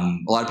 A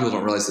lot of people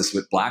don't realize this,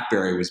 but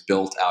BlackBerry was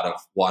built out of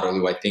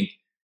Waterloo, I think,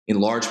 in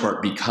large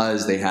part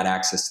because they had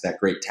access to that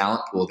great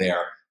talent pool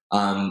there.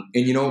 And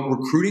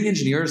recruiting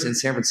engineers in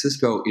San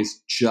Francisco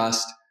is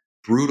just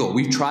brutal.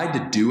 We've tried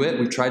to do it.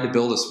 We've tried to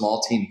build a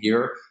small team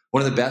here.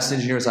 One of the best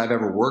engineers I've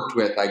ever worked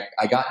with,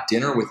 I got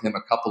dinner with him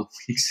a couple of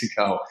weeks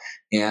ago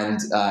and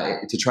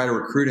to try to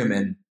recruit him.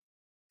 And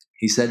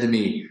he said to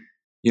me,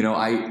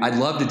 I'd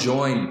love to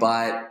join,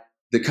 but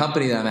the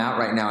company that I'm at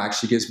right now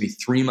actually gives me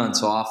 3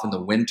 months off in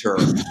the winter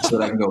so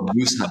that I can go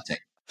moose hunting.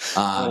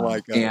 Oh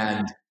my God.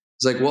 And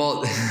it's like,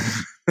 well,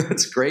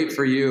 that's great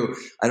for you.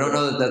 I don't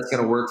know that that's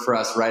going to work for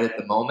us right at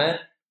the moment.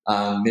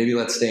 Maybe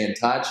let's stay in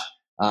touch.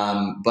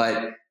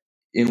 But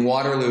in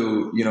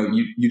Waterloo,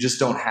 you just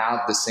don't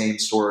have the same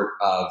sort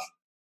of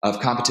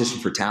competition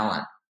for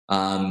talent.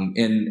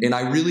 And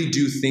I really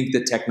do think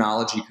that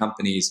technology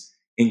companies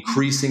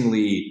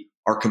increasingly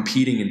are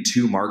competing in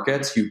two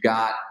markets. You've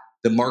got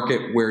the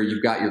market where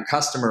you've got your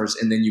customers,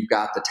 and then you've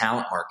got the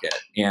talent market.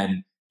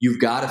 And you've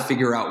got to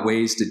figure out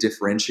ways to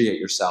differentiate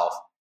yourself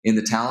in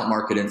the talent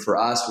market. And for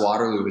us,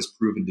 Waterloo has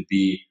proven to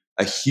be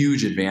a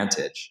huge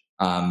advantage.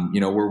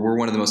 We're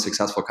one of the most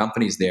successful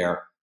companies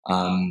there.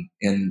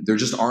 And there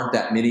just aren't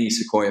that many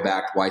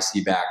Sequoia-backed,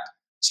 YC-backed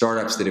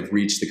startups that have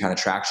reached the kind of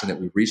traction that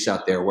we've reached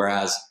out there.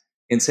 Whereas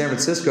in San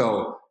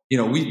Francisco,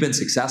 we've been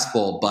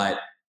successful, but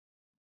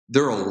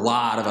there are a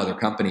lot of other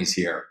companies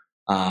here.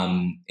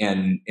 And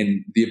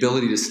the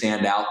ability to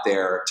stand out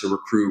there to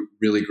recruit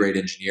really great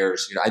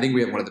engineers. I think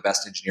we have one of the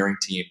best engineering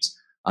teams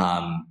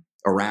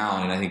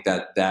around, and I think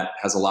that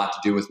has a lot to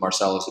do with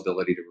Marcelo's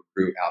ability to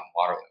recruit out in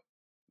Waterloo.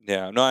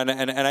 Yeah, no,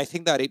 and I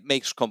think that it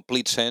makes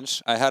complete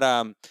sense. I had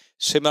a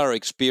similar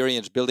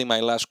experience building my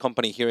last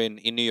company here in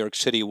New York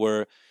City,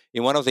 where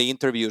in one of the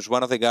interviews,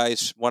 one of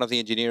the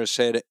engineers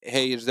said,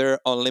 "Hey, is there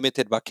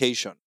unlimited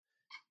vacation?"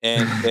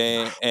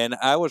 And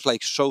I was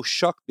like so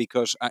shocked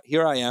because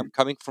here I am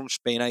coming from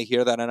Spain. I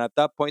hear that, and at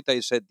that point I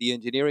said the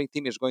engineering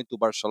team is going to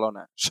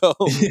Barcelona. So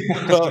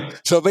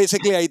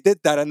basically I did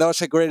that, and that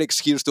was a great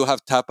excuse to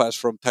have tapas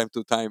from time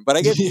to time. But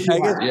I guess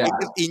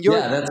in your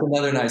that's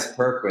another nice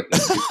perk with it.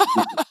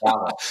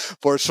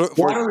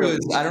 Waterloo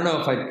is, I don't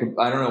know how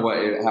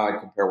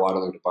I'd compare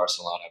Waterloo to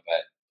Barcelona,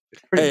 but.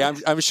 Hey,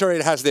 I'm sure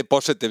it has the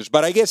positives,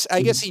 but I guess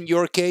in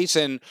your case,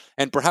 and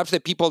perhaps the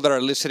people that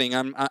are listening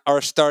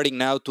are starting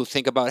now to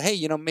think about,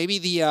 hey, maybe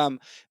the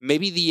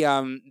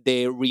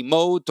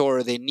remote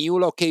or the new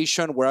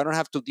location where I don't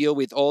have to deal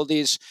with all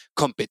this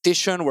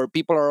competition, where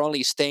people are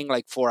only staying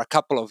like for a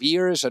couple of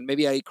years, and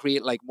maybe I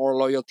create like more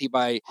loyalty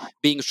by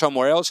being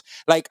somewhere else.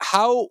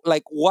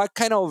 What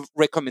kind of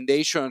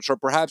recommendations or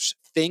perhaps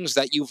things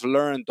that you've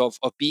learned of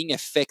being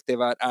effective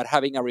at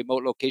having a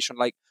remote location?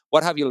 Like,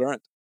 what have you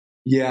learned?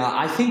 Yeah,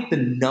 I think the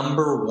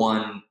number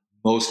one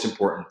most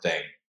important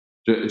thing,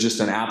 just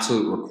an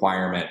absolute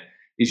requirement,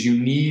 is you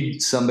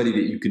need somebody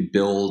that you can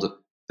build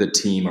the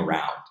team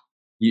around.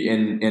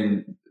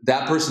 And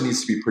that person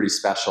needs to be pretty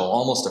special,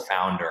 almost a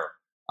founder.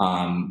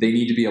 They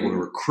need to be able to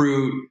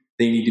recruit.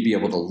 They need to be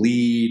able to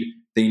lead.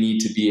 They need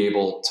to be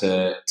able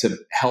to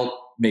help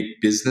make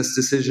business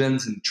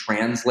decisions and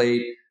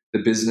translate the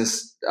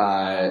business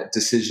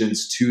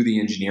decisions to the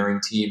engineering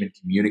team and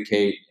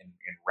communicate and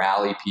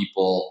rally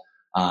people.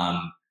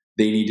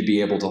 They need to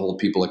be able to hold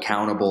people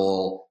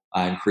accountable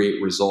and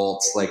create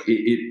results. Like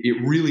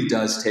it really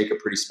does take a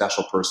pretty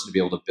special person to be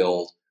able to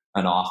build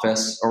an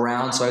office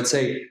around. So I'd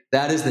say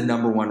that is the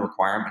number one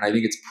requirement. I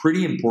think it's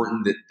pretty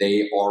important that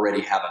they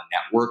already have a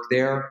network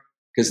there,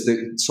 because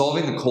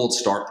solving the cold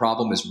start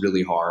problem is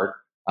really hard.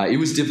 It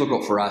was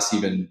difficult for us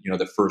even,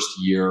 the first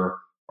year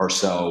or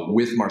so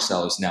with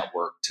Marcelo's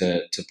network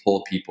to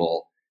pull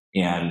people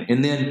in.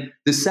 And then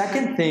the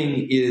second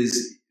thing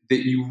is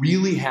that you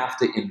really have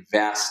to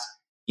invest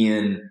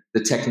in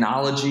the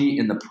technology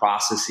and the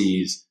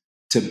processes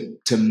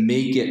to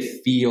make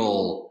it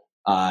feel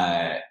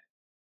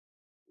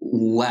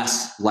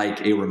less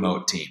like a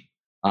remote team.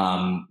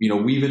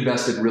 We've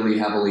invested really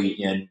heavily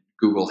in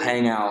Google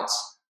Hangouts.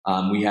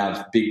 We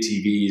have big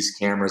TVs,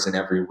 cameras in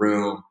every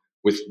room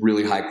with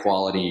really high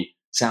quality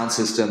sound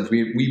systems.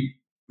 We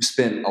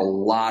spent a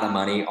lot of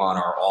money on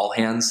our all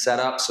hands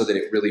setup so that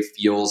it really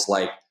feels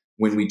like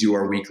when we do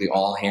our weekly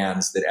all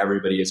hands that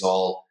everybody is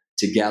all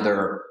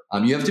together.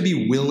 You have to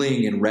be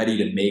willing and ready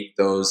to make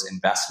those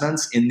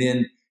investments. And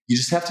then you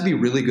just have to be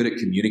really good at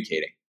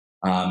communicating,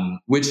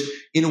 which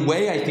in a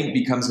way I think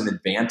becomes an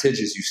advantage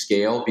as you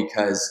scale,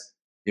 because,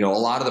 a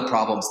lot of the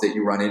problems that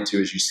you run into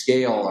as you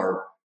scale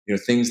are,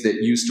 things that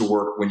used to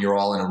work when you're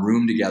all in a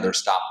room together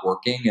stop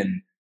working.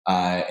 And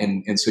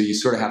And so you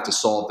sort of have to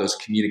solve those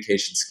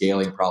communication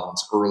scaling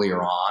problems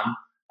earlier on.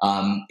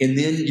 And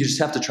then you just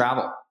have to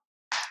travel.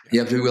 You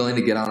have to be willing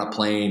to get on a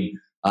plane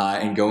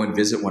and go and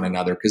visit one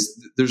another,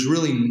 because there's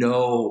really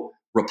no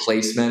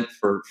replacement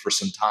for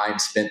some time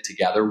spent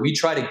together. We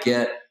try to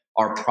get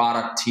our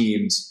product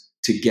teams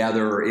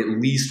together at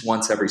least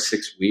once every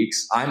 6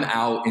 weeks. I'm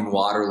out in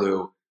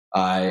Waterloo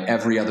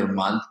every other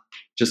month,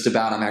 just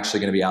about. I'm actually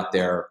going to be out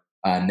there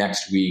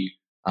next week.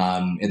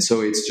 And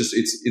so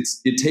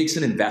it takes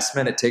an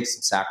investment, it takes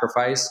some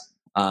sacrifice.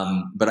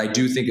 But I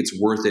do think it's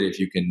worth it if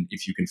you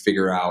can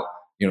figure out,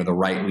 the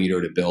right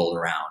leader to build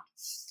around.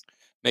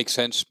 Makes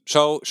sense.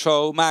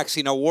 So Max,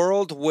 in a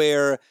world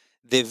where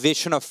the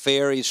vision of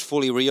FAIR is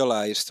fully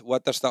realized,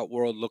 what does that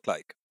world look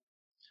like?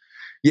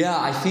 Yeah,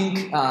 I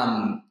think,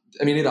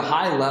 at a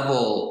high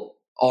level,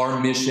 our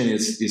mission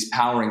is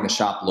powering the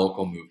shop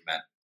local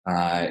movement.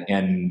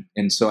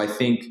 And so I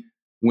think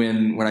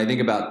when I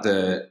think about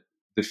the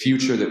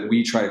future that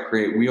we try to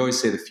create, we always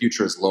say the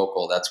future is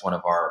local. That's one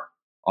of our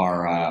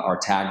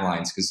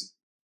taglines, because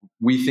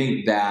we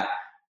think that,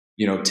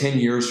 10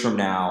 years from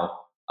now,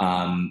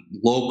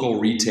 local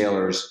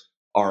retailers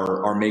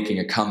are making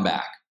a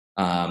comeback.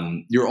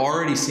 You're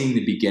already seeing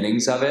the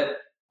beginnings of it,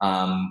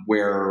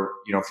 where,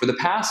 for the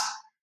past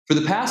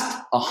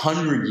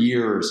 100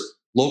 years,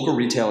 local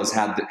retail has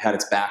had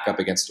its back up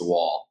against a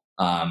wall,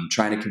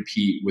 trying to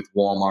compete with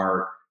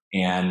Walmart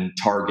and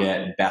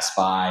Target and Best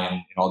Buy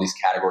and all these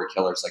category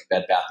killers like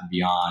Bed Bath &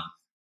 Beyond.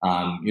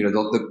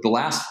 The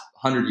last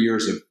 100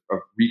 years of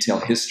retail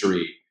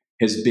history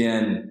has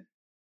been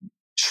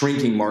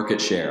shrinking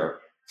market share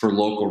for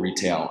local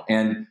retail.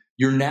 And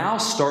you're now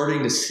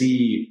starting to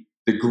see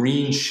the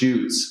green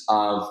shoots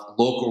of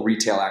local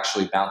retail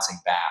actually bouncing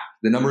back.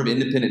 The number of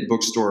independent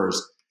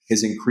bookstores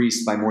has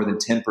increased by more than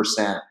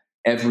 10%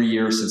 every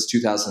year since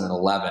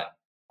 2011.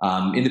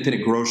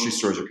 Independent grocery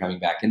stores are coming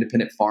back.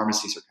 Independent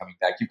pharmacies are coming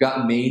back. You've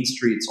got main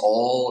streets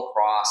all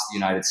across the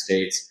United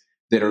States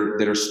that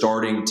are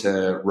starting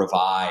to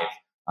revive,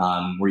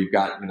 where you've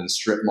got the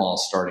strip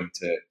malls starting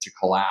to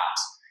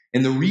collapse.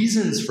 And the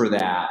reasons for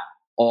that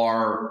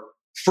are,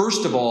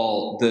 first of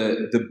all,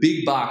 the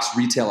big box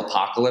retail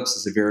apocalypse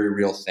is a very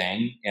real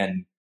thing,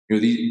 and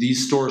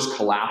these stores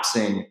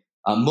collapsing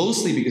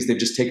mostly because they've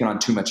just taken on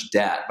too much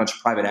debt. A bunch of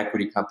private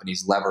equity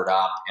companies levered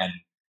up and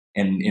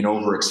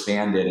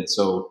overexpanded, and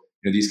so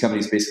these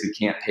companies basically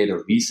can't pay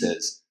their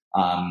leases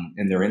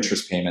and their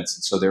interest payments,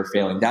 and so they're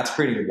failing. That's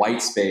creating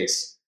white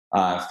space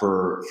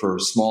for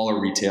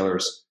smaller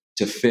retailers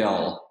to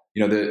fill.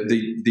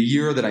 The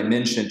year that I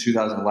mentioned,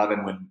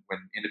 2011, when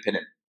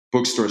independent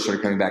bookstores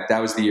started coming back,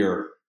 that was the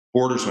year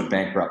Borders went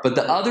bankrupt. But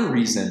the other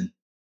reason,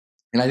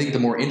 and I think the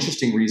more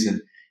interesting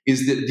reason,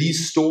 is that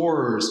these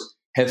stores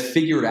have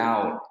figured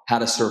out how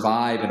to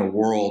survive in a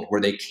world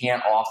where they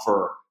can't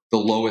offer the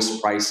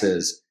lowest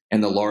prices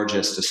and the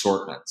largest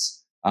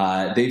assortments.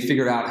 They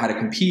figured out how to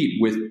compete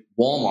with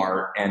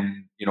Walmart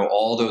and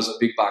all those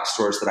big box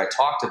stores that I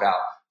talked about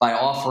by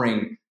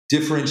offering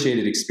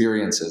differentiated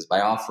experiences,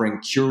 by offering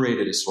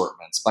curated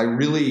assortments, by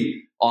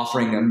really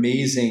offering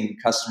amazing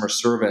customer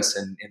service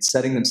and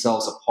setting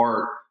themselves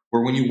apart,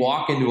 where when you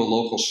walk into a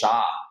local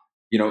shop,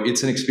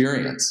 it's an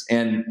experience.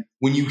 And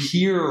when you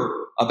hear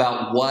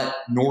about what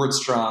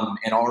Nordstrom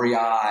and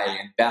REI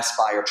and Best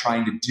Buy are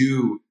trying to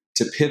do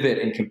to pivot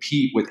and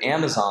compete with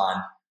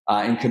Amazon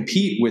and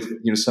compete with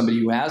somebody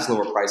who has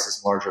lower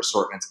prices and larger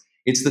assortments,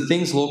 it's the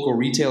things local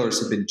retailers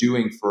have been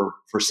doing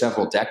for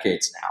several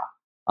decades now.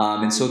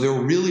 And so they're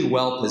really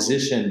well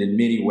positioned in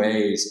many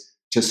ways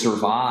to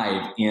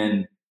survive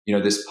in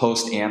this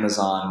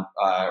post-Amazon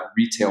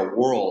retail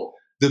world.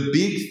 The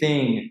big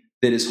thing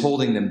that is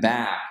holding them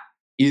back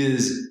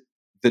is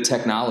the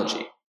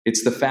technology.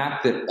 It's the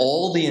fact that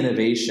all the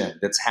innovation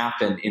that's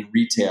happened in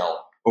retail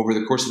over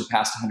the course of the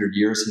past 100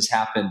 years has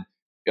happened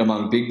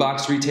among big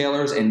box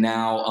retailers and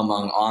now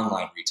among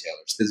online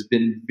retailers. There's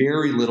been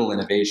very little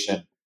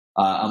innovation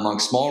among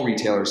small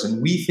retailers,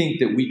 and we think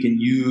that we can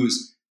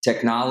use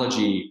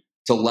technology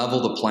to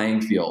level the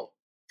playing field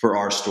for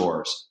our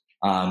stores.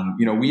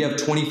 We have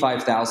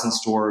 25,000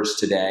 stores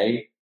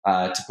today.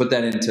 To put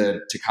that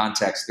into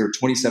context, there are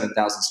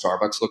 27,000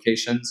 Starbucks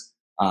locations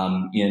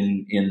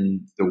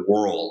in the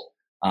world.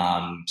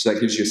 So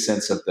that gives you a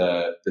sense of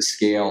the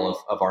scale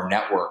of our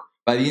network.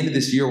 By the end of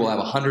this year, we'll have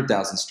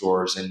 100,000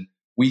 stores, and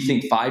we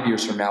think 5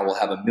 years from now, we'll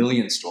have 1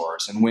 million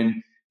stores. And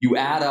when you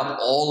add up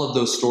all of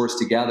those stores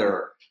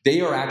together,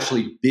 they are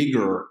actually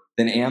bigger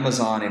than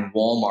Amazon and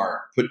Walmart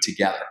put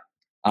together.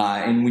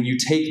 And when you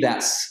take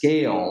that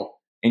scale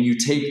and you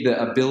take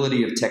the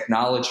ability of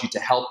technology to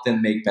help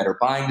them make better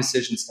buying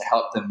decisions, to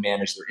help them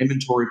manage their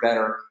inventory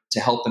better, to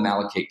help them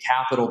allocate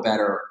capital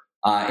better,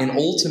 and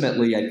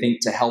ultimately, I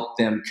think, to help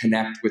them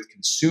connect with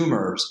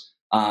consumers,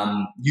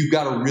 you've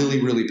got a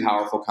really, really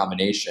powerful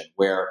combination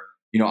where,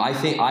 I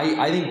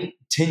think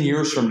 10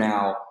 years from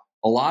now,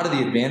 a lot of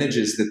the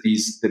advantages that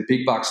the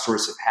big box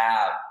stores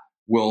have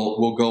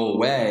will go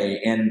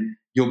away, and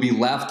you'll be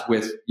left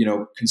with,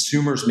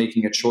 consumers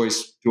making a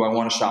choice. Do I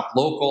want to shop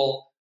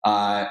local?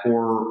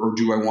 or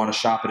do I want to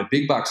shop at a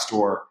big box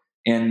store?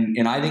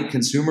 And I think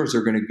consumers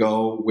are going to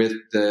go with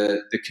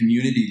the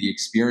community, the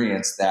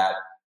experience that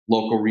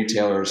local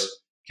retailers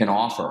can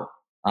offer.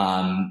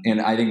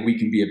 And I think we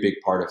can be a big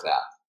part of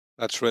that.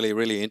 That's really,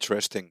 really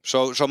interesting.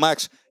 So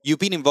Max, you've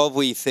been involved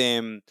with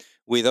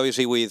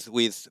obviously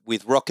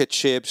with Rocket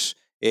Ships,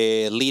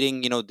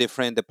 leading,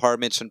 different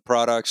departments and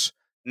products.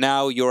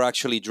 Now you're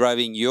actually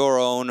driving your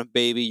own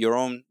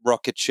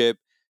rocket ship.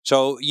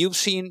 So you've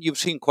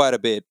seen quite a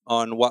bit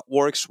on what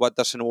works, what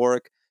doesn't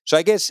work. So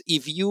I guess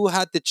if you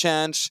had the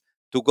chance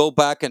to go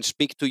back and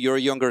speak to your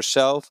younger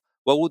self,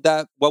 what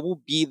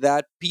would be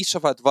that piece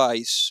of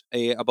advice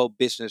about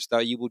business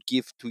that you would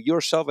give to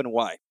yourself, and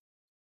why?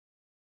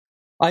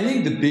 I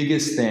think the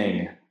biggest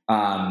thing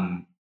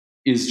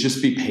is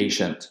just be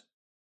patient.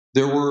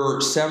 There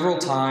were several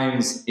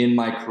times in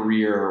my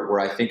career where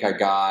I think I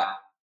got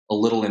a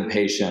little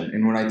impatient.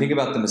 And when I think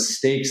about the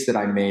mistakes that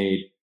I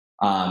made,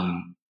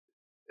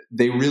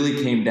 they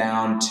really came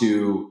down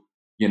to,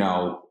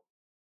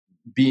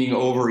 being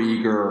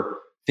overeager,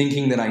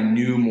 thinking that I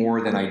knew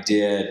more than I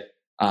did,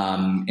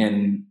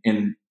 and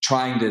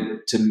trying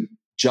to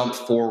jump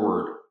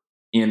forward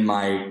in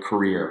my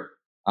career,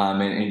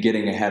 and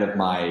getting ahead of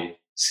my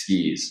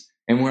skis.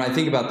 And when I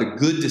think about the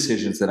good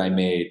decisions that I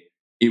made,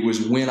 it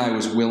was when I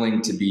was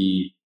willing to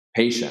be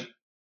patient.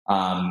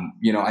 I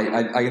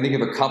can think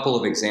of a couple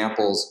of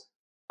examples.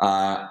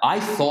 I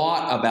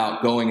thought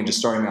about going and just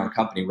starting my own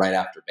company right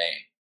after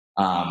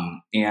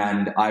Bain.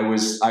 And I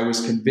was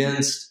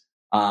convinced,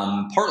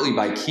 partly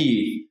by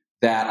Keith,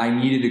 that I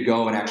needed to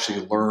go and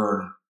actually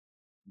learn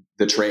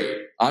the trade.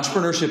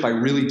 Entrepreneurship, I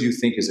really do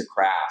think, is a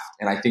craft.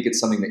 And I think it's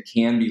something that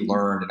can be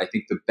learned. And I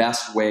think the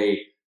best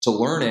way to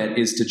learn it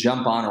is to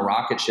jump on a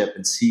rocket ship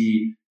and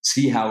see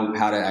how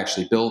to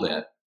actually build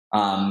it.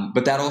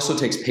 But that also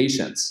takes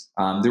patience.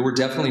 There were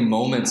definitely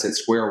moments at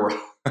Square where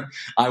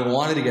I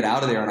wanted to get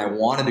out of there and I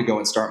wanted to go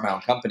and start my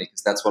own company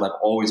because that's what I've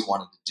always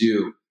wanted to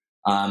do.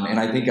 And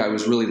I think I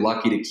was really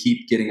lucky to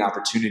keep getting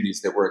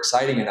opportunities that were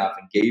exciting enough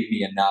and gave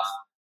me enough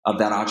of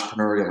that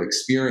entrepreneurial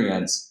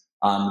experience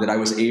that I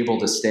was able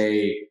to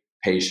stay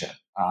patient.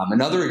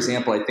 Another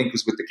example, I think,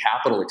 was with the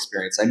capital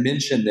experience. I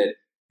mentioned that,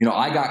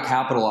 I got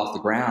capital off the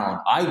ground.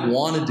 I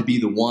wanted to be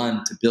the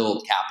one to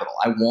build capital.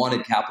 I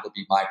wanted capital to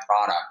be my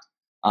product.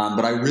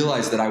 But I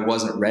realized that I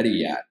wasn't ready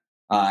yet.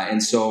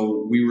 And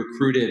so we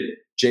recruited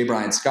J.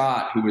 Brian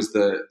Scott, who was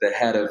the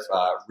head of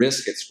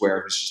risk at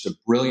Square, who's just a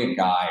brilliant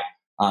guy,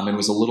 and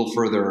was a little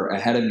further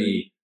ahead of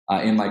me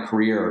in my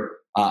career.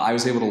 I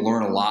was able to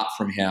learn a lot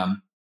from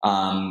him.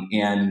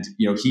 And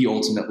he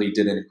ultimately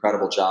did an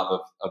incredible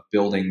job of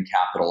building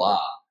capital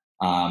up.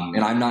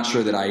 And I'm not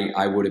sure that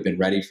I would have been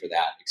ready for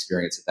that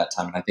experience at that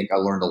time. And I think I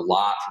learned a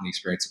lot from the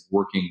experience of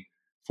working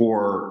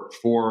for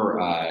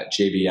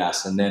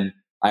JBS. And then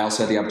I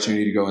also had the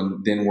opportunity to go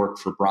and then work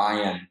for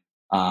Brian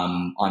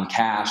on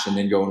Cash, and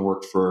then go and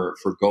work for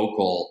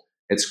Gokul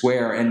at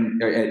Square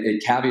and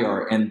at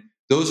Caviar. And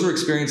those were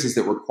experiences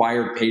that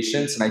required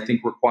patience, and I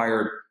think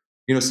required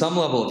some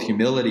level of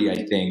humility.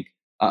 I think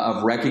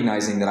of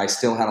recognizing that I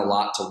still had a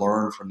lot to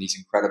learn from these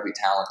incredibly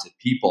talented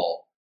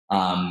people.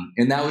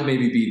 And that would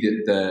maybe be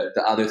the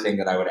other thing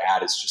that I would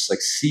add is just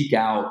like seek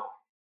out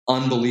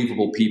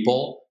unbelievable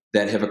people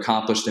that have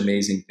accomplished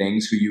amazing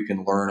things who you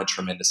can learn a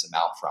tremendous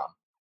amount from.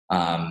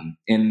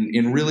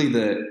 And really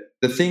the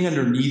thing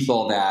underneath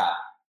all that,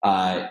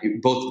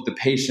 both the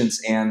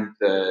patience and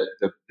the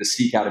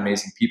seek out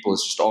amazing people,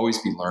 is just always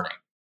be learning.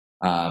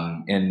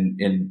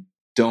 And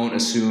don't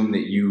assume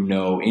that you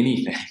know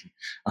anything,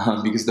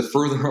 because the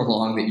further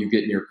along that you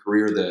get in your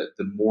career, the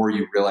more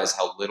you realize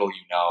how little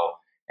you know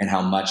and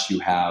how much you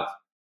have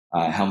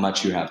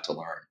to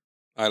learn.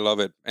 I love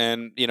it.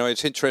 And,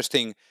 it's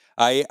interesting.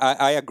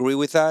 I agree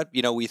with that,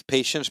 with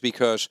patience,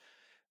 because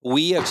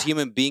we as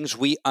human beings,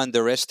 we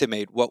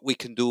underestimate what we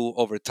can do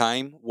over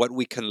time, what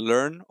we can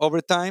learn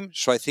over time.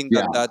 So I think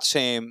that's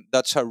a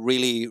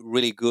really,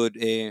 really good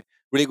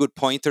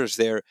pointers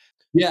there.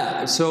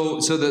 Yeah. So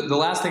the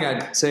last thing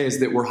I'd say is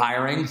that we're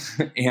hiring,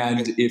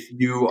 and if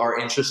you are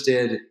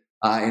interested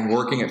in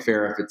working at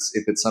Fair,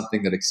 if it's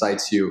something that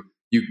excites you,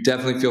 you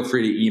definitely feel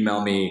free to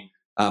email me.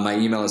 My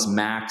email is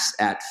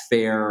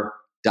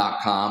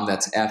max@fair.com.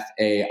 That's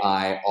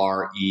FAIRE.com.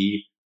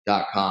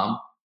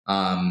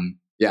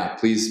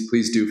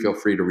 Please do feel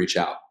free to reach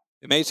out.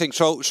 Amazing.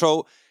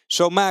 So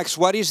Max,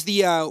 what is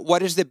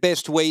the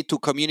best way to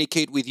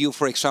communicate with you,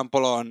 for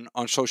example,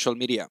 on social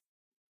media?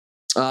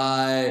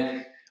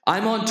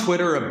 I'm on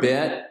Twitter a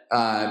bit.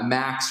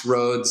 Max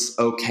Rhodes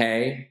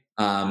OK.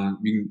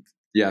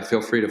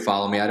 Feel free to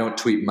follow me. I don't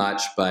tweet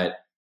much, but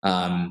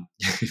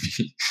if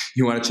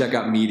you want to check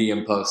out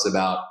Medium posts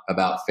about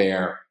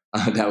Fair,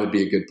 that would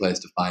be a good place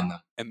to find them.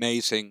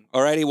 Amazing.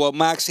 Alrighty. Well,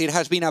 Max, it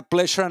has been a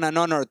pleasure and an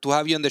honor to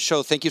have you on the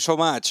show. Thank you so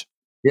much.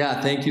 Yeah,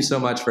 thank you so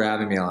much for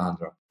having me,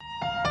 Alejandro.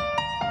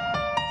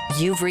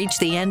 You've reached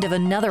the end of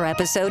another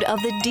episode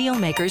of the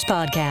Dealmakers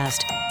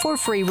Podcast. For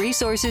free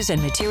resources and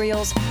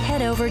materials,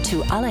 head over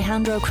to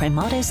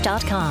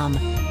alejandrocremades.com.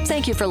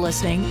 Thank you for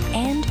listening,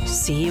 and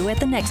see you at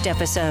the next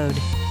episode.